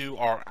into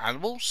our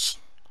animals,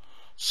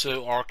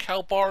 so our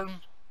cow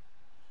barn,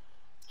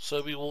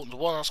 so we want the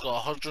one that's got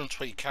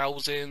 120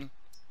 cows in.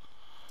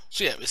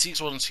 So yeah, it's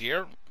these ones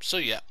here. So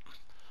yeah,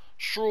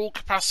 straw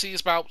capacity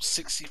is about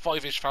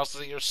 65-ish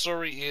thousand litres,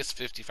 Surrey is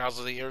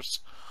 50,000 litres.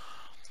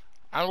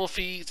 Animal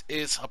feed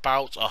is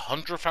about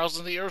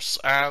 100,000 litres,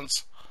 and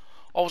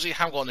obviously I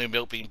haven't got no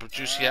milk being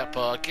produced yet,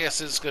 but I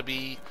guess it's going to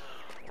be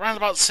around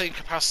about the same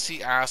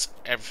capacity as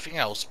everything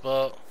else.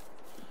 But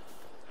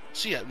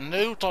so yeah,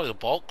 no dial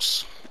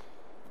box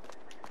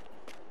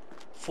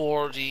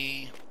for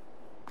the.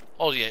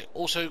 Oh yeah,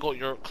 also got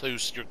your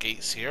close your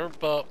gates here,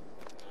 but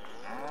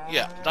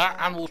yeah,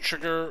 that animal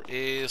trigger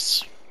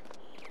is,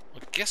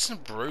 I'm guessing,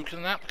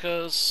 broken that,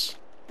 because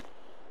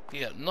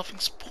yeah,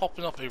 nothing's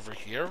popping up over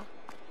here.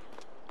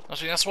 I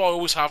think that's why I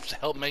always have the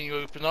help menu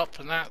open up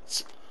and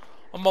that,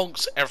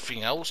 amongst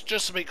everything else,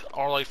 just to make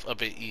our life a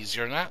bit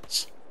easier and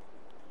that.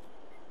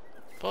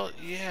 But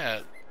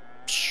yeah,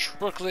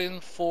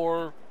 struggling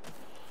for.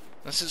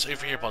 This is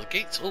over here by the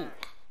gate. Oh,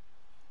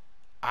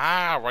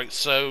 right.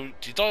 So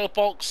the dial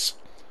box,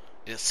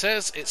 it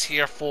says it's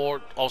here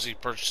for obviously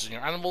purchasing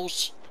your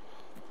animals,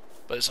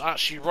 but it's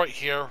actually right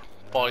here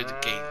by the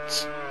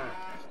gate.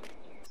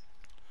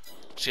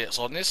 So yeah, it's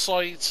on this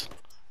side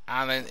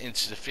and then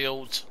into the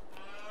field.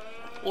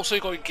 Also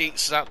got your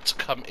gates that to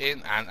come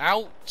in and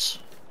out.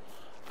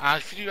 And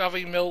if you do have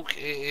any milk,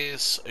 it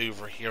is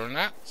over here and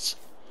that.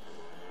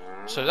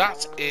 So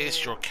that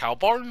is your cow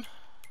barn.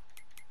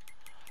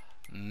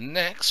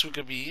 Next we're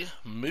going to be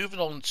moving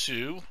on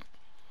to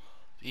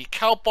the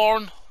cow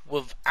barn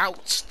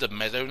without the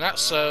meadow net.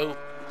 So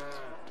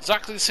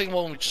exactly the same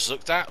one we just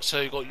looked at.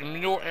 So you've got your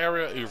manure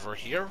area over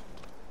here.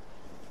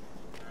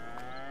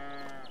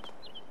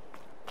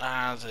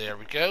 And there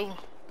we go.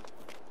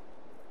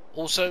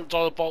 Also,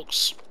 dial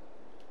box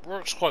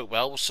works quite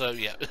well, so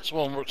yeah, this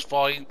one works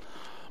fine.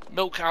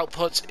 Milk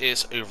output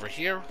is over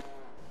here.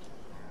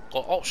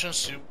 Got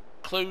options to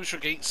close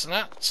your gates and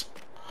that.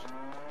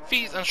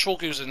 Feed and straw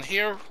goes in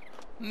here.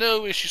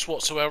 No issues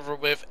whatsoever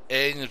with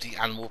any of the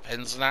animal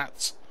pens and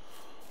that,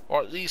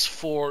 or at least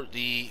for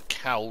the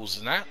cows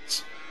and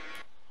that.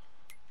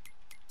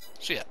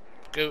 So yeah,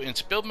 go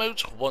into build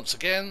mode once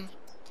again.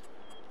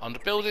 Under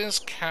buildings,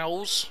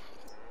 cows.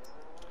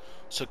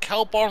 So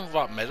cow barn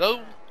without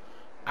meadow.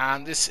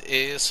 And this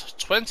is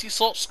 20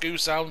 slots,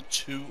 goes down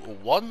to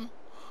 1,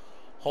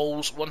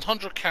 holds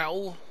 100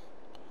 cattle,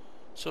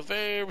 so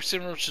very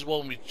similar to the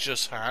one we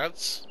just had.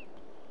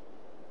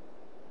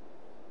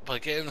 But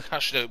again,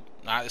 actually no,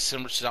 that is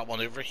similar to that one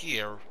over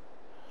here.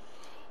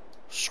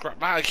 Scrap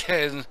that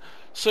again.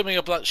 So many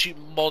of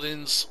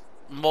BlackSheepModding's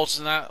mods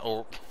in that,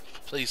 or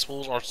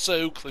placeables, are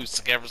so close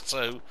together,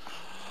 so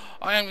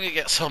I am going to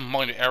get some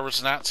minor errors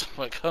in that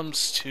when it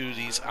comes to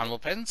these animal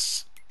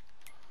pens.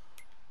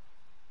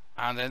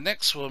 And then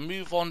next we'll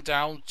move on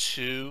down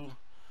to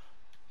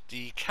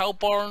the cow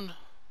barn.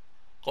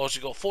 Because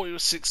you've got 40 to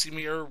 60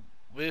 meter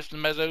with the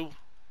meadow,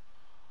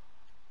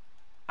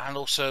 and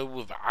also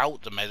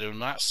without the meadow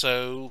and that.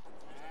 So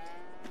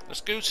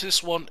let's go to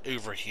this one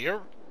over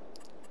here.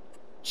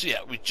 So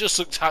yeah, we just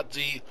looked at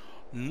the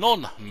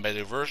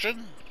non-meadow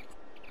version.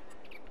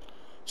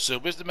 So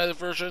with the meadow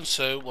version,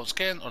 so once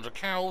again under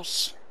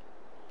cows,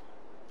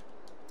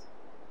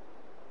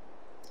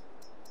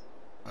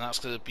 and that's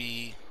going to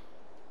be,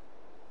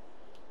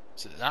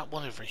 is it that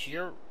one over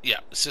here? Yeah,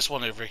 it's this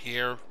one over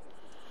here.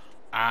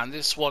 And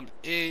this one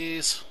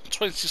is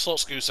 20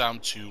 slots, goes down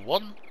to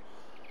 1.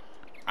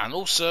 And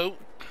also,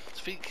 I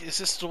think, is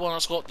this the one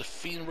that's got the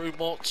feeding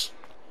robot?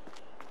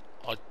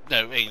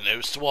 No,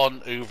 it's the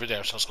one over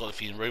there, so it's got the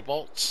feeding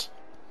robots.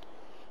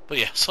 But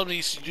yeah, some of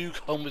these do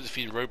come with the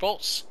feeding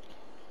robots.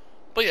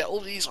 But yeah,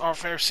 all these are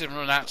very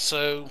similar in that,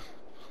 so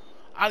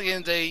at the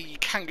end of the day, you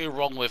can't go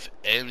wrong with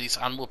any of these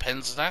animal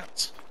pens and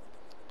that.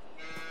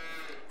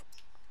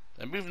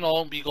 Then moving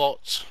on, we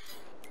got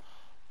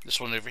this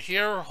one over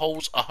here,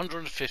 holds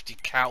 150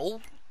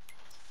 cattle.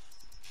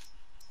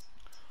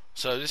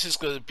 So this is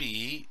going to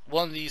be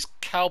one of these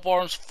cow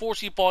barns,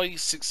 40 by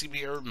 60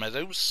 meter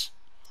meadows.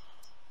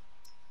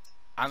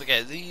 And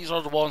again, these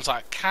are the ones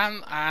that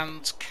can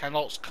and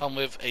cannot come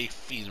with a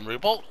feeding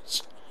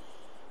robot,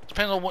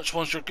 depending on which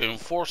ones you're going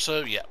for. So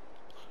yeah,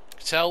 you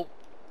can tell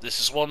this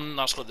is one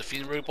that's got the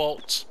feeding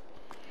robot.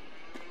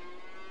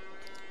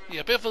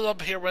 Yeah, a bit of a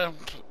lump here when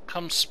it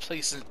comes to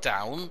placing it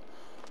down.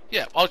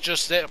 Yeah, I'll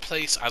just let it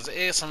place as it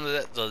is and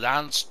let the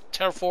land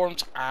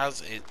terraformed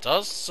as it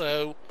does.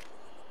 So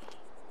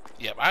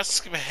yeah, I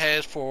skip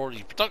ahead for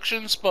the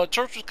productions, but in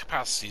terms of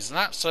capacities and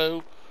that,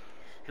 so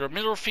your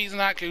mineral feed and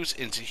that goes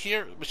into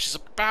here, which is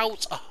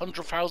about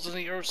 100,000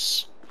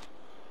 litres.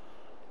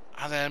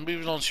 And then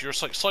moving on to your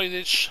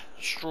silage,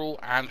 straw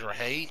and your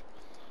hay.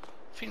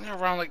 I think they're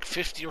around like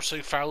 50 or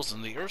so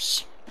thousand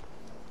litres.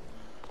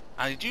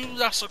 And they do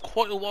last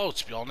quite a while,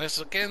 to be honest.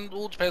 Again, it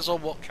all depends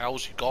on what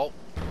cows you got,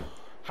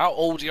 how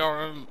old they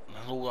are, and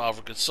all that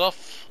other good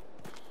stuff.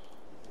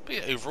 But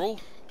yeah, overall,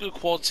 good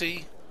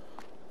quality.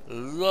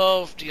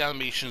 Love the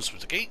animations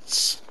with the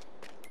gates.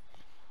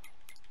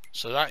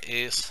 So that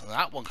is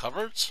that one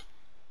covered.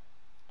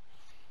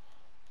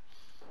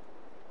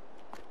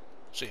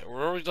 So yeah,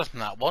 we're already done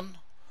that one.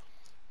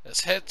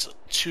 Let's head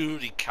to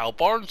the cow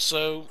barn.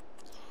 So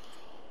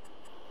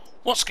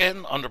once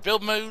again under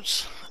build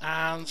modes,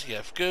 and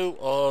yeah, go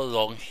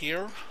along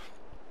here.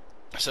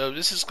 So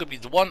this is going to be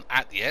the one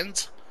at the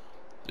end.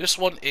 This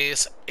one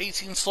is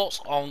 18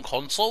 slots on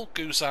console,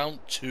 goes down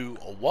to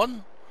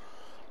 1.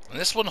 And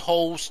this one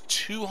holds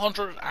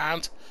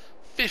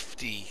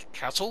 250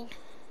 cattle.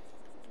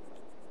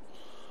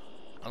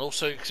 And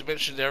also, you can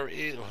mention there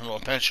is,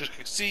 you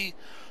can see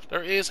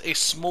there is a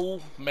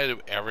small meadow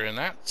area in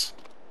that.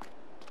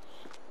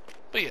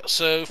 But yeah,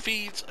 so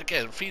feed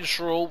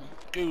straw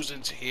goes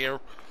into here,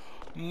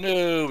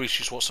 no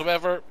issues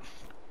whatsoever.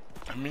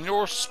 And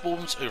manure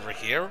spawns over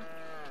here.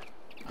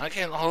 And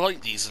again, I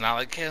like these now.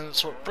 Again,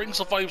 so it brings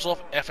the vibes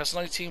of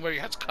FS19 where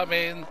you had to come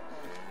in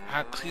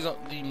and clean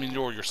up the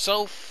manure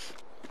yourself.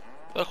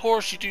 But of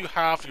course, you do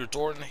have your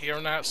door in here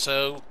and that,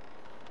 so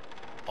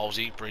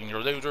obviously bring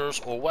your loaders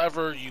or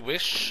whatever you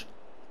wish.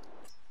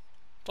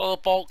 The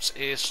other box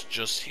is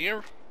just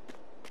here.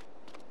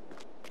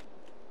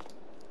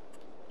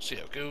 So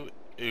yeah, go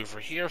over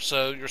here.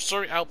 So your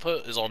slurry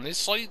output is on this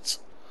side,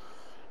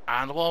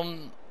 and the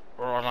one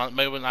we're on at the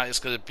moment that is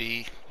going to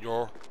be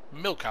your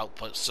milk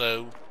output.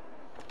 So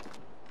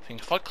I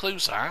think if I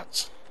close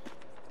that,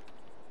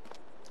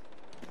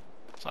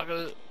 it's not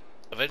going to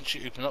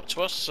eventually open up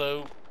to us.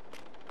 So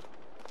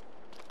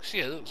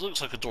yeah, it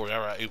looks like a door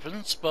there that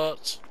opens,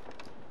 but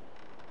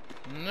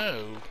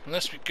no,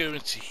 unless we go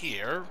into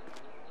here,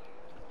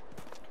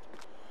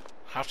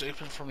 have to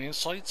open from the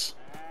inside.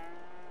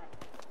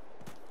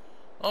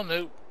 Oh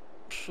no.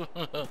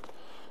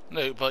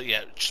 No, but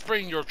yeah, just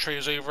bring your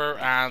trays over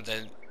and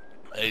then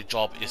a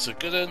job is a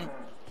good one.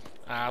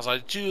 As I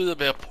do a little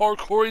bit of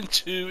parkouring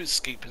to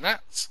escaping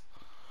that.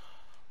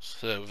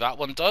 So that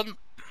one done.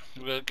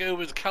 We're going to go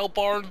with the cow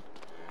barn.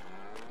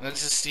 And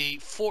this is the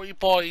 40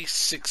 by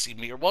 60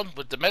 meter one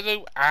with the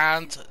meadow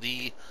and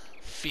the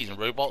feeding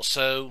robot.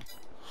 So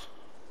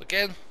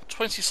again,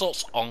 20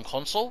 slots on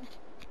console.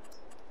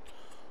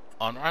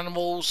 On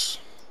animals,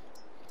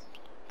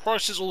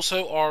 prices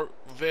also are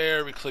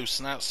very close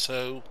to that,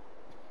 so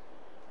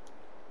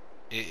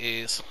it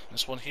is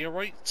this one here,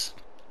 right?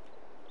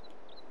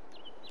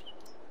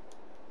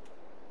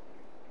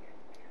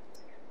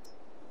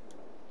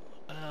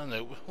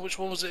 no, which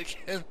one was it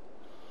again?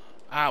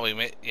 Ah, wait a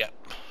minute, yep.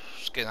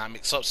 Just getting that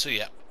mixed up, so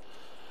yep.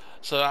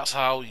 So that's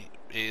how it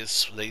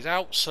is laid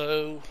out.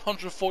 So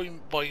 140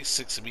 by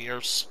 60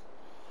 meters,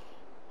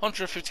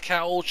 150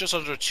 cattle, just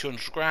under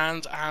 200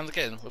 grand, and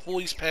again, with all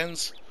these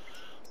pens,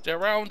 they're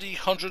around the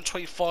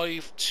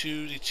 125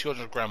 to the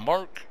 200 grand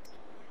mark.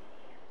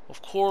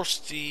 Of course,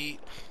 the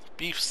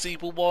beef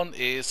steeple one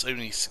is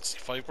only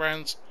 65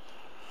 grand,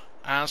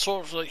 and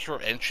sort of like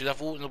your entry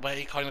level in a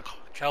way kind of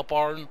cow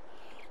barn,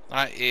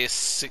 that is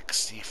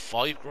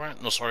 65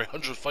 grand, no sorry,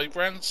 105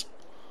 grand.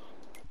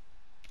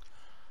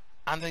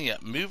 And then yeah,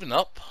 moving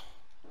up,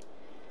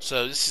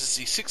 so this is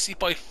the 60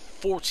 by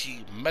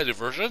 40 meadow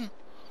version,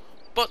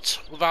 but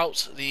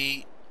without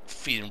the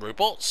feeding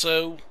robot.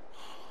 So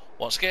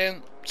once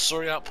again,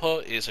 storage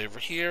output is over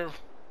here,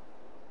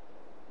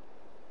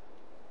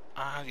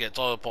 and yeah,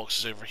 dollar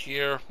boxes over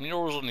here,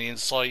 murals on the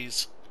inside,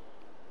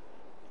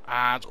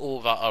 and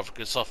all that other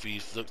good stuff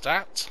we've looked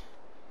at.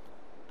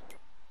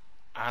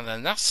 And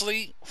then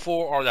lastly,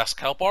 for our last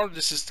cow barn,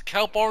 this is the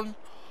cow barn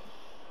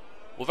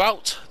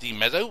without the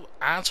meadow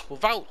and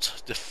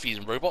without the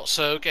feeding robot.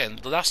 So again,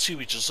 the last two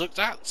we just looked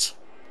at,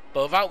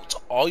 but without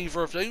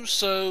either of those.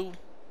 So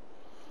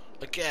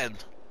again,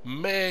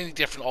 many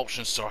different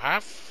options to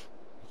have.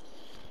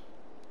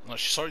 Actually,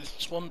 sorry,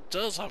 this one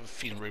does have a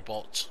feeding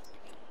robot.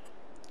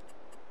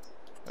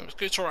 Let's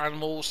go to our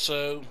animals.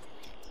 So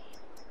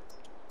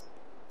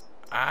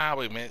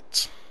wait a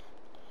minute.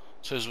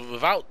 So it's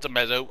without the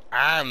meadow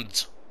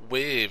and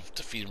with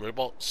the feeding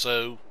robot.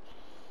 So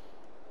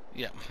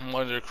yeah,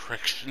 minor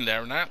correction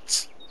there on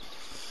that.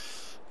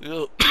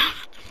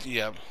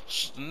 Yeah,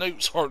 the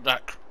notes aren't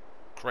that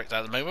correct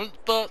at the moment,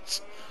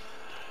 but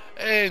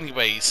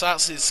anyway, so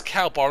that's this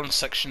cow barn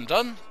section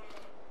done.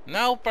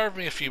 Now bear with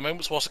me a few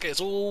moments whilst I get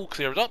it all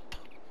cleared up,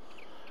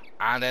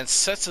 and then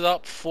set it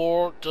up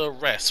for the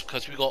rest,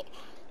 because we've got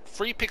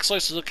 3 pig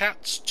slices to look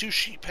at, 2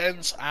 sheep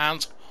pens,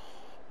 and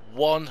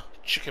 1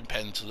 chicken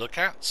pen to look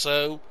at.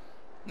 So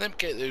let me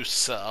get those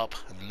set up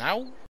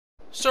now.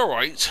 So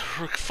right,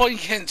 we're finally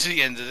getting to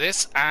the end of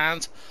this,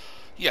 and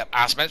yeah,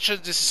 as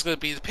mentioned, this is going to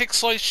be the pig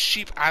slice,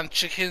 sheep and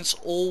chickens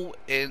all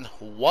in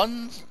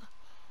one.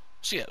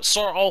 So yeah,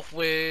 start off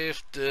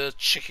with the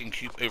chicken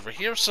coop over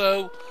here.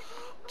 So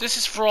this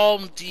is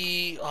from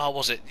the,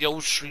 the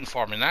old stream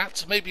farming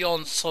that, maybe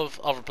on some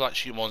other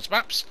BlackSheepModding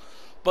maps,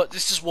 but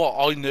this is what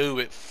I know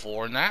it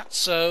for in that.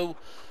 So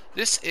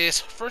this is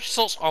 30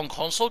 slots on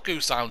console,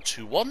 goes down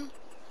to 1.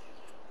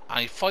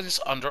 I find this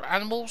under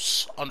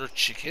animals, under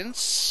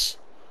chickens.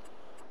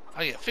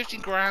 I get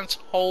 15 grand,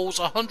 holds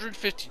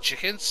 150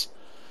 chickens,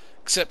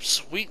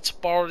 except wheat,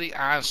 barley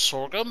and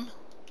sorghum.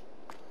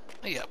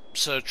 Yep,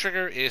 so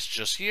trigger is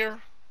just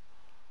here.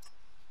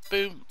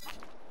 Boom.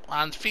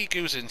 And feed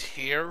goes in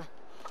here.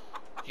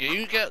 Yeah,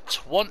 you get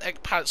 1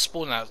 egg pallet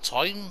spawn at a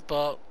time,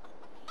 but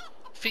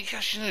I think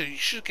actually no, you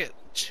should get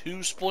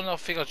 2 spawn. I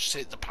think I just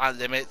hit the pallet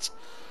limit,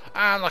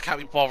 and I can't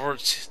be bothered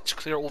to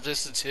clear all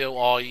this until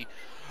I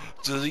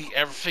delete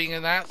everything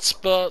in that.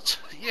 But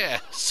yeah,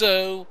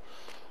 so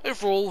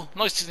overall,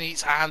 nice and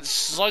neat, and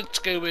it's designed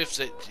to go with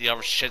the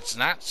other sheds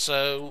and that.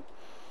 So,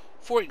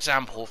 for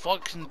example, if I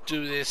can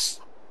do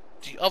this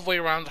the other way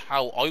around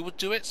how I would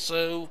do it,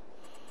 so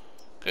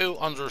go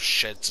under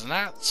sheds and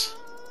that,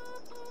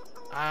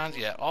 and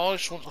yeah, I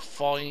just want to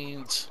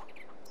find,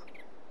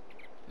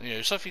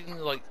 something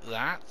like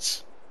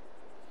that.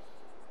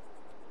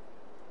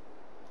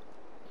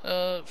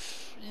 Yeah,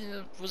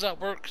 does that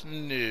work?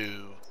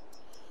 No.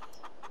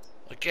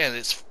 Again,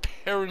 it's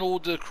pairing all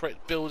the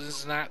correct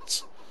buildings and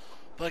that.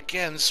 But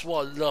again, this is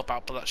what I love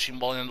about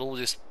BlackSheepModding and all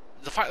this.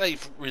 The fact that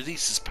they've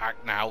released this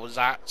pack now is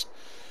that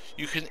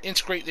you can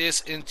integrate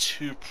this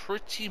into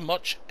pretty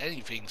much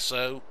anything.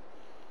 So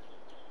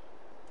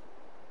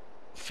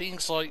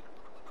things like,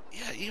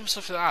 yeah, even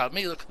something like that. It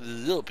may look a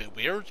little bit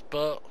weird,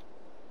 but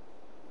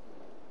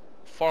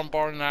farm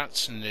barn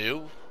that's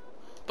new.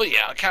 But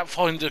yeah, I can't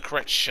find the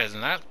correct shed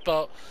in that.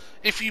 But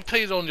if you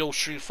played on the old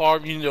street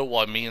farm, you know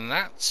what I mean in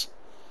that.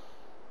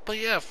 But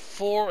yeah,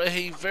 for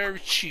a very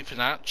cheap in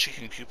that,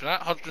 chicken coop in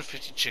that,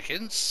 150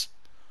 chickens.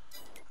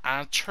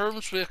 And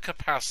terms with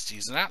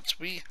capacities in that,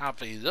 we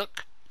have a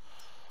look.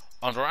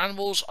 Under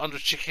animals, under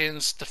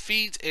chickens, the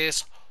feed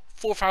is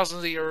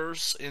 4,000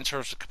 litres in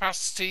terms of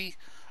capacity.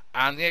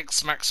 And the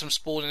eggs maximum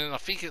spawning, I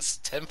think it's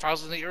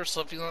 10,000 litres,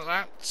 something like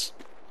that.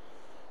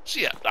 So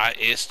yeah, that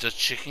is the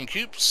chicken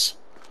coops.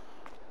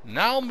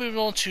 Now moving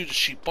on to the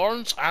sheep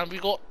barns, and we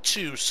got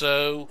 2,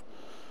 so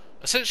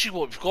essentially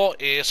what we've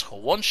got is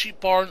 1 sheep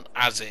barn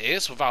as it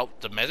is without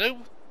the meadow,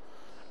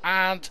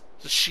 and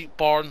the sheep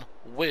barn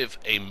with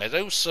a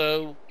meadow.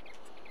 So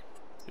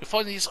you'll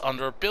find these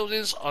under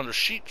buildings, under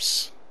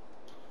sheeps.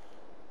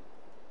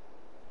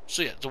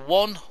 So yeah, the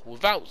one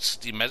without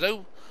the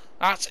meadow,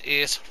 that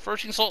is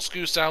 13 slots,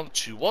 goes down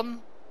to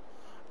 1,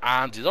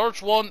 and the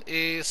large one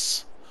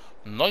is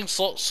 9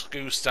 slots,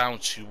 goes down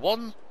to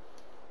 1.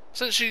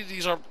 Essentially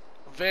these are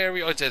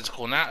very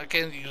identical now,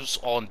 again used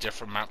on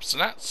different maps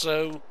and that.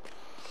 So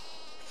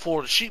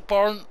for the sheep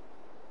barn,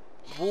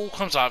 wool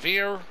comes out of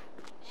here,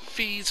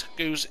 feed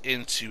goes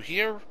into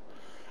here,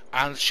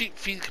 and the sheep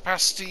feed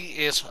capacity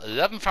is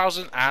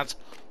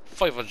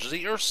 11,500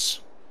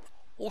 litres.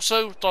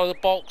 Also, dial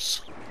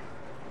box.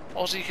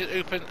 Also, you can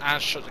open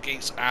and shut the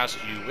gates as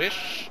you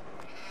wish.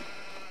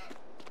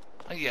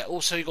 And yeah,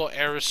 also you got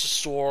areas to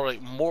store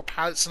like more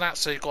pallets and that,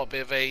 so you've got a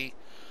bit of a,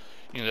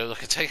 you know,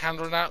 like a take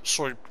handler and that,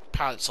 storing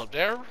pallets up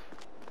there.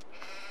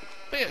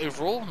 But yeah,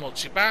 overall, not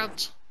too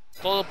bad.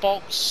 Dollar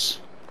box.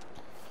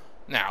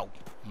 Now,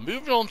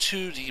 moving on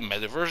to the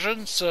meta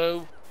version.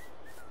 So,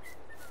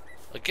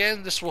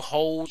 again, this will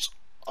hold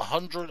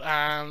 100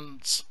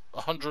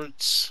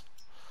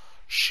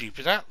 sheep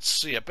in that.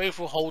 So yeah, both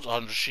will hold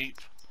 100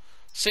 sheep.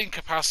 Same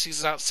capacities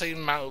as that, same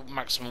amount of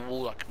maximum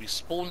wool that can be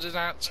spawned in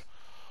that.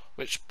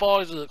 Which,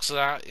 by the looks of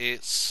that,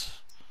 it's,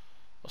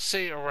 I'll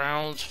say,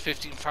 around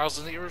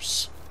 15,000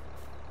 litres.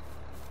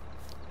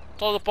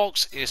 Dollar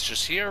box is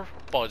just here,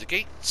 by the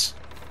gate.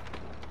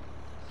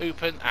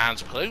 Open and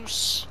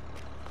close.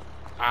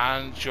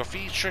 And your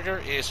feed trigger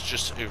is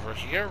just over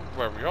here,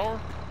 where we are.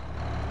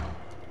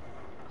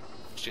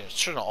 So yeah,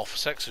 turn it off a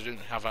sec so you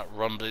don't have that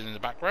rumbling in the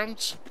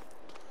background.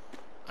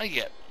 And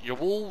yeah, your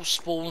wool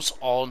spawns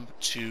on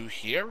to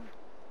here.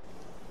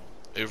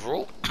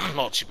 Overall,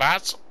 not too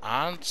bad,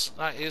 and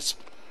that is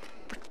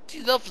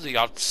pretty lovely,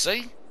 I'd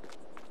say.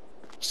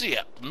 So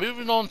yeah,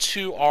 moving on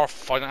to our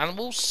final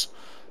animals.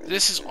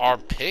 This is our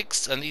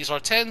pigs, and these are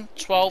 10,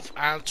 12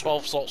 and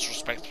 12 slots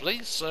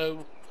respectively.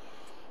 So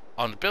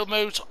under build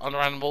mode, under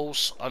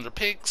animals, under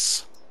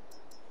pigs.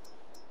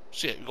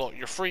 So yeah, you've got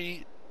your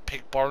 3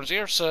 pig barns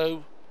here.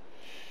 So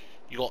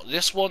you got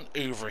this one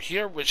over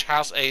here, which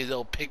has a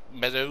little pig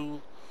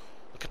meadow,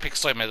 like a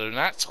pigsty meadow in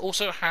that.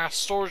 Also has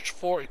storage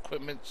for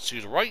equipment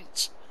to the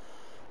right.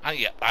 And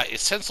yeah, that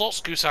is 10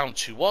 slots, goes down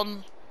to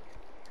 1.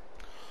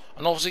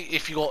 And obviously,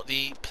 if you got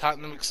the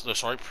premium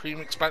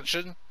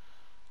expansion,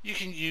 you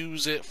can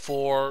use it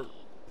for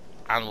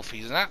animal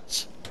feed and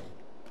that.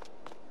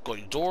 Got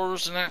your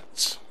doors and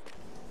that.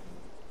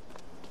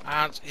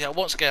 And yeah,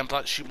 once again,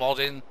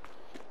 BlackSheepModding,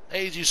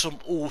 they do some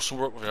awesome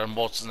work with their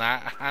mods and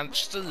that, and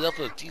just a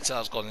level of detail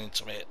has gone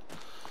into it.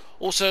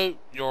 Also,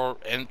 your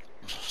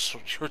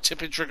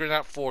tipping trigger and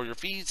that for your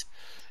feed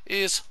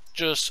is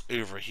just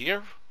over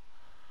here.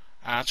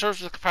 And in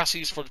terms of the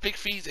capacities for the pig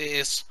feed, it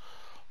is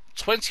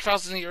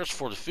 20,000 litres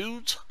for the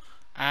food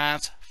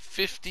and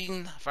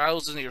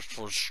 15,000 litres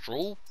for the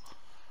straw.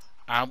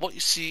 And what you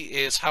see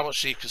is how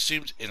much they've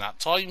consumed in that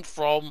time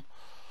from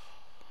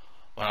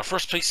when I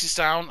first placed these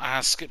down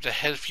and skipped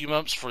ahead a few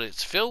months for it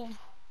to fill.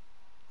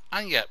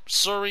 And yeah,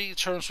 Surrey in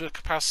terms of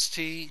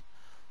capacity,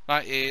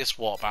 that is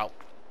what, about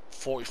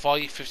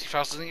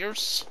 50,000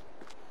 litres.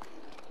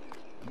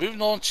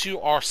 Moving on to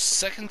our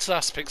second to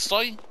last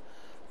pigsty.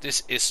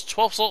 This is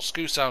 12 slots,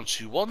 goes down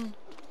to 1.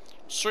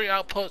 Surrey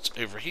output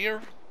over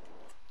here.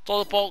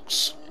 Dollar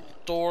box,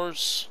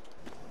 doors,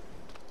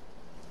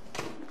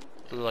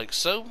 like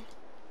so.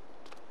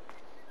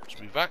 Let's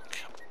move back.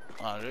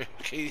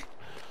 Okay,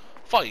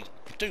 fine.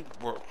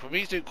 Don't work for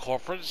me. Don't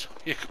cooperate.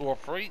 You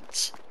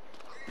cooperate.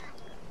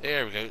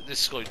 There we go.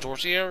 This has got your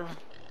doors here.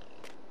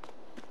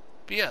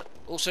 But yeah,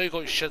 also you've got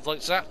your shed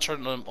lights that.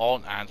 Turn them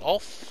on and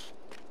off.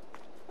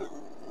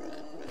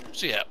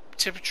 So yeah,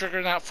 tipping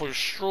trigger that for your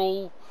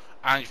stroll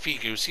and your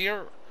feed goes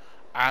here.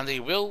 And they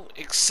will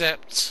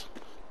accept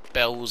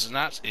bells and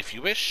that if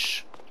you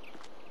wish.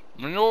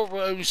 Manure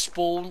will only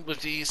spawn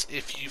with these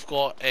if you've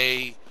got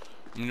a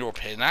manure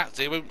pit in that.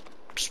 They won't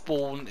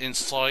spawn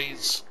inside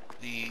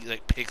the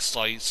like pig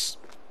size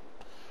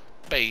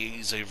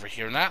bays over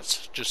here and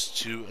that, just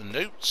to a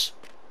note.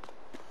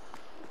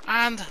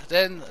 And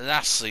then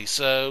lastly,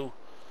 so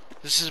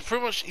this is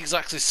pretty much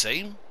exactly the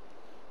same.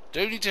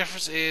 The only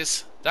difference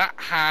is that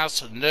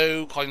has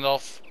no kind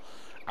of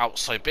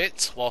outside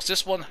bit, whilst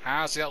this one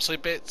has the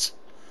outside bit.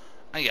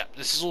 And yeah,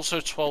 this is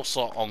also 12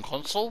 slot on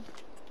console.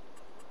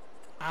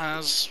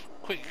 As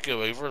quick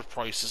go over the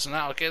prices and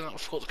that, again I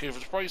forgot to go over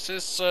the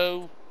prices.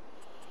 So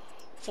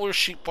for your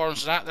sheep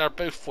barns and that, they're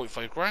both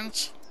 45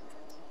 grand.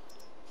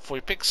 For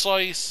your pig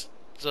size,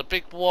 the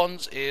big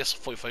ones is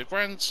 45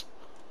 grand.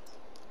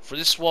 For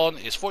this one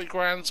is 40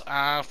 grand,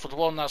 and for the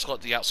one that's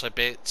got the outside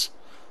bit,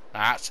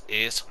 that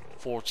is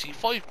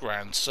 45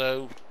 grand.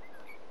 So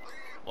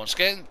once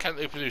again, can't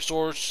open new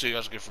storage, so you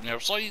guys go from the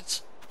other side.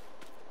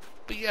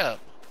 But yeah,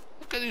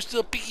 look at those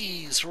little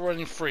piggies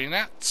running free in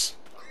that.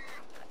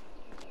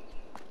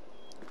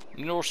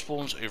 Manure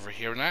spawns over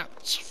here in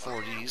that,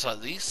 for these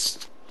at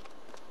least.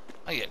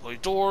 And yeah, got your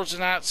doors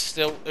and that,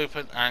 still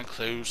open and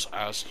close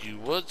as you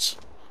would.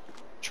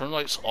 Turn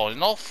lights on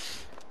and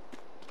off.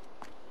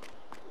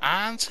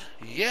 And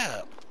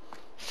yeah,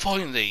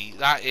 finally,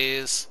 that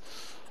is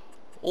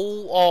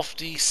all of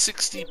the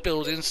 60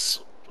 buildings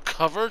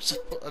covered.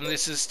 And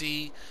this is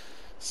the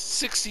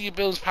 60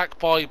 buildings pack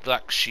by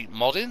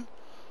BlackSheepModding.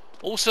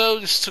 Also,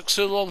 this took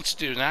so long to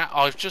do that,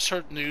 I've just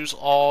heard news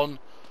on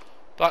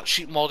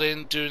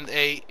BlackSheepModding doing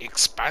a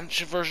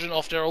expansion version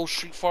of their old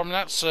street farm and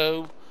that,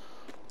 so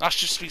that's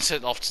just been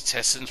sent off to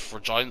testing for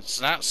giants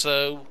and that,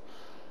 so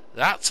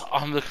that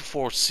I'm looking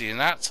forward to seeing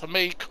that. I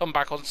may come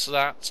back onto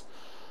that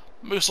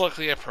Most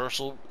likely a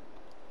personal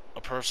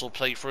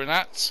playthrough in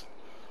that.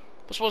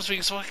 But one thing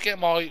is, if I can get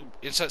my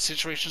internet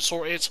situation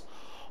sorted,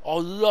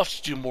 I'd love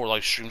to do more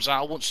live streams. I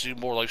want to do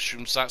more live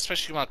streams,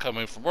 especially when I come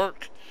home from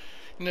work.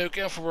 You know,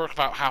 get home from work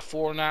about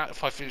 4:30 and that.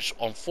 If I finish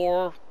on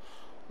 4,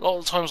 a lot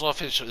of the times I'll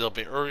finish a little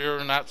bit earlier,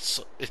 and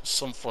that's in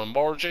some fun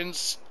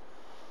margins.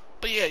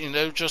 But yeah, you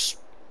know, just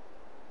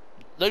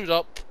load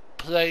up,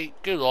 play,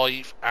 go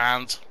live,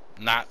 and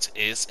that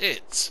is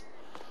it.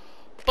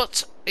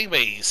 But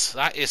anyways,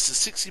 that is the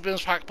 60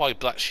 bonus pack by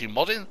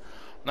BlackSheepModding.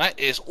 That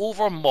is all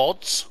of our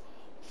mods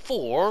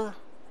for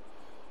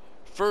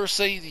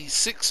Thursday the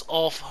 6th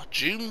of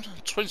June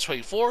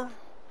 2024.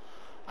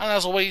 And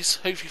as always,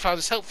 hope you found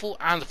this helpful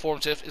and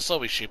informative in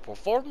some way, shape or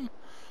form.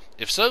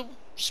 If so,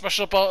 smash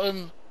the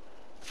button,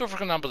 feel free to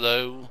comment down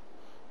below.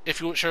 If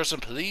you want to share some,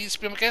 please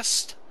be my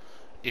guest.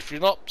 If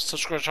you're not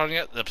subscribed to the channel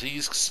yet, then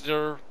please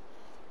consider.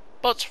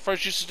 But for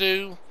you to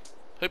do,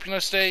 hope you have a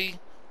nice day.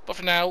 But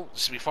for now,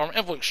 this will be Farm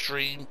Envoy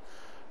Extreme,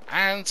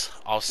 and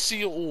I'll see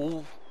you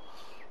all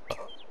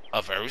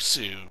very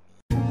soon.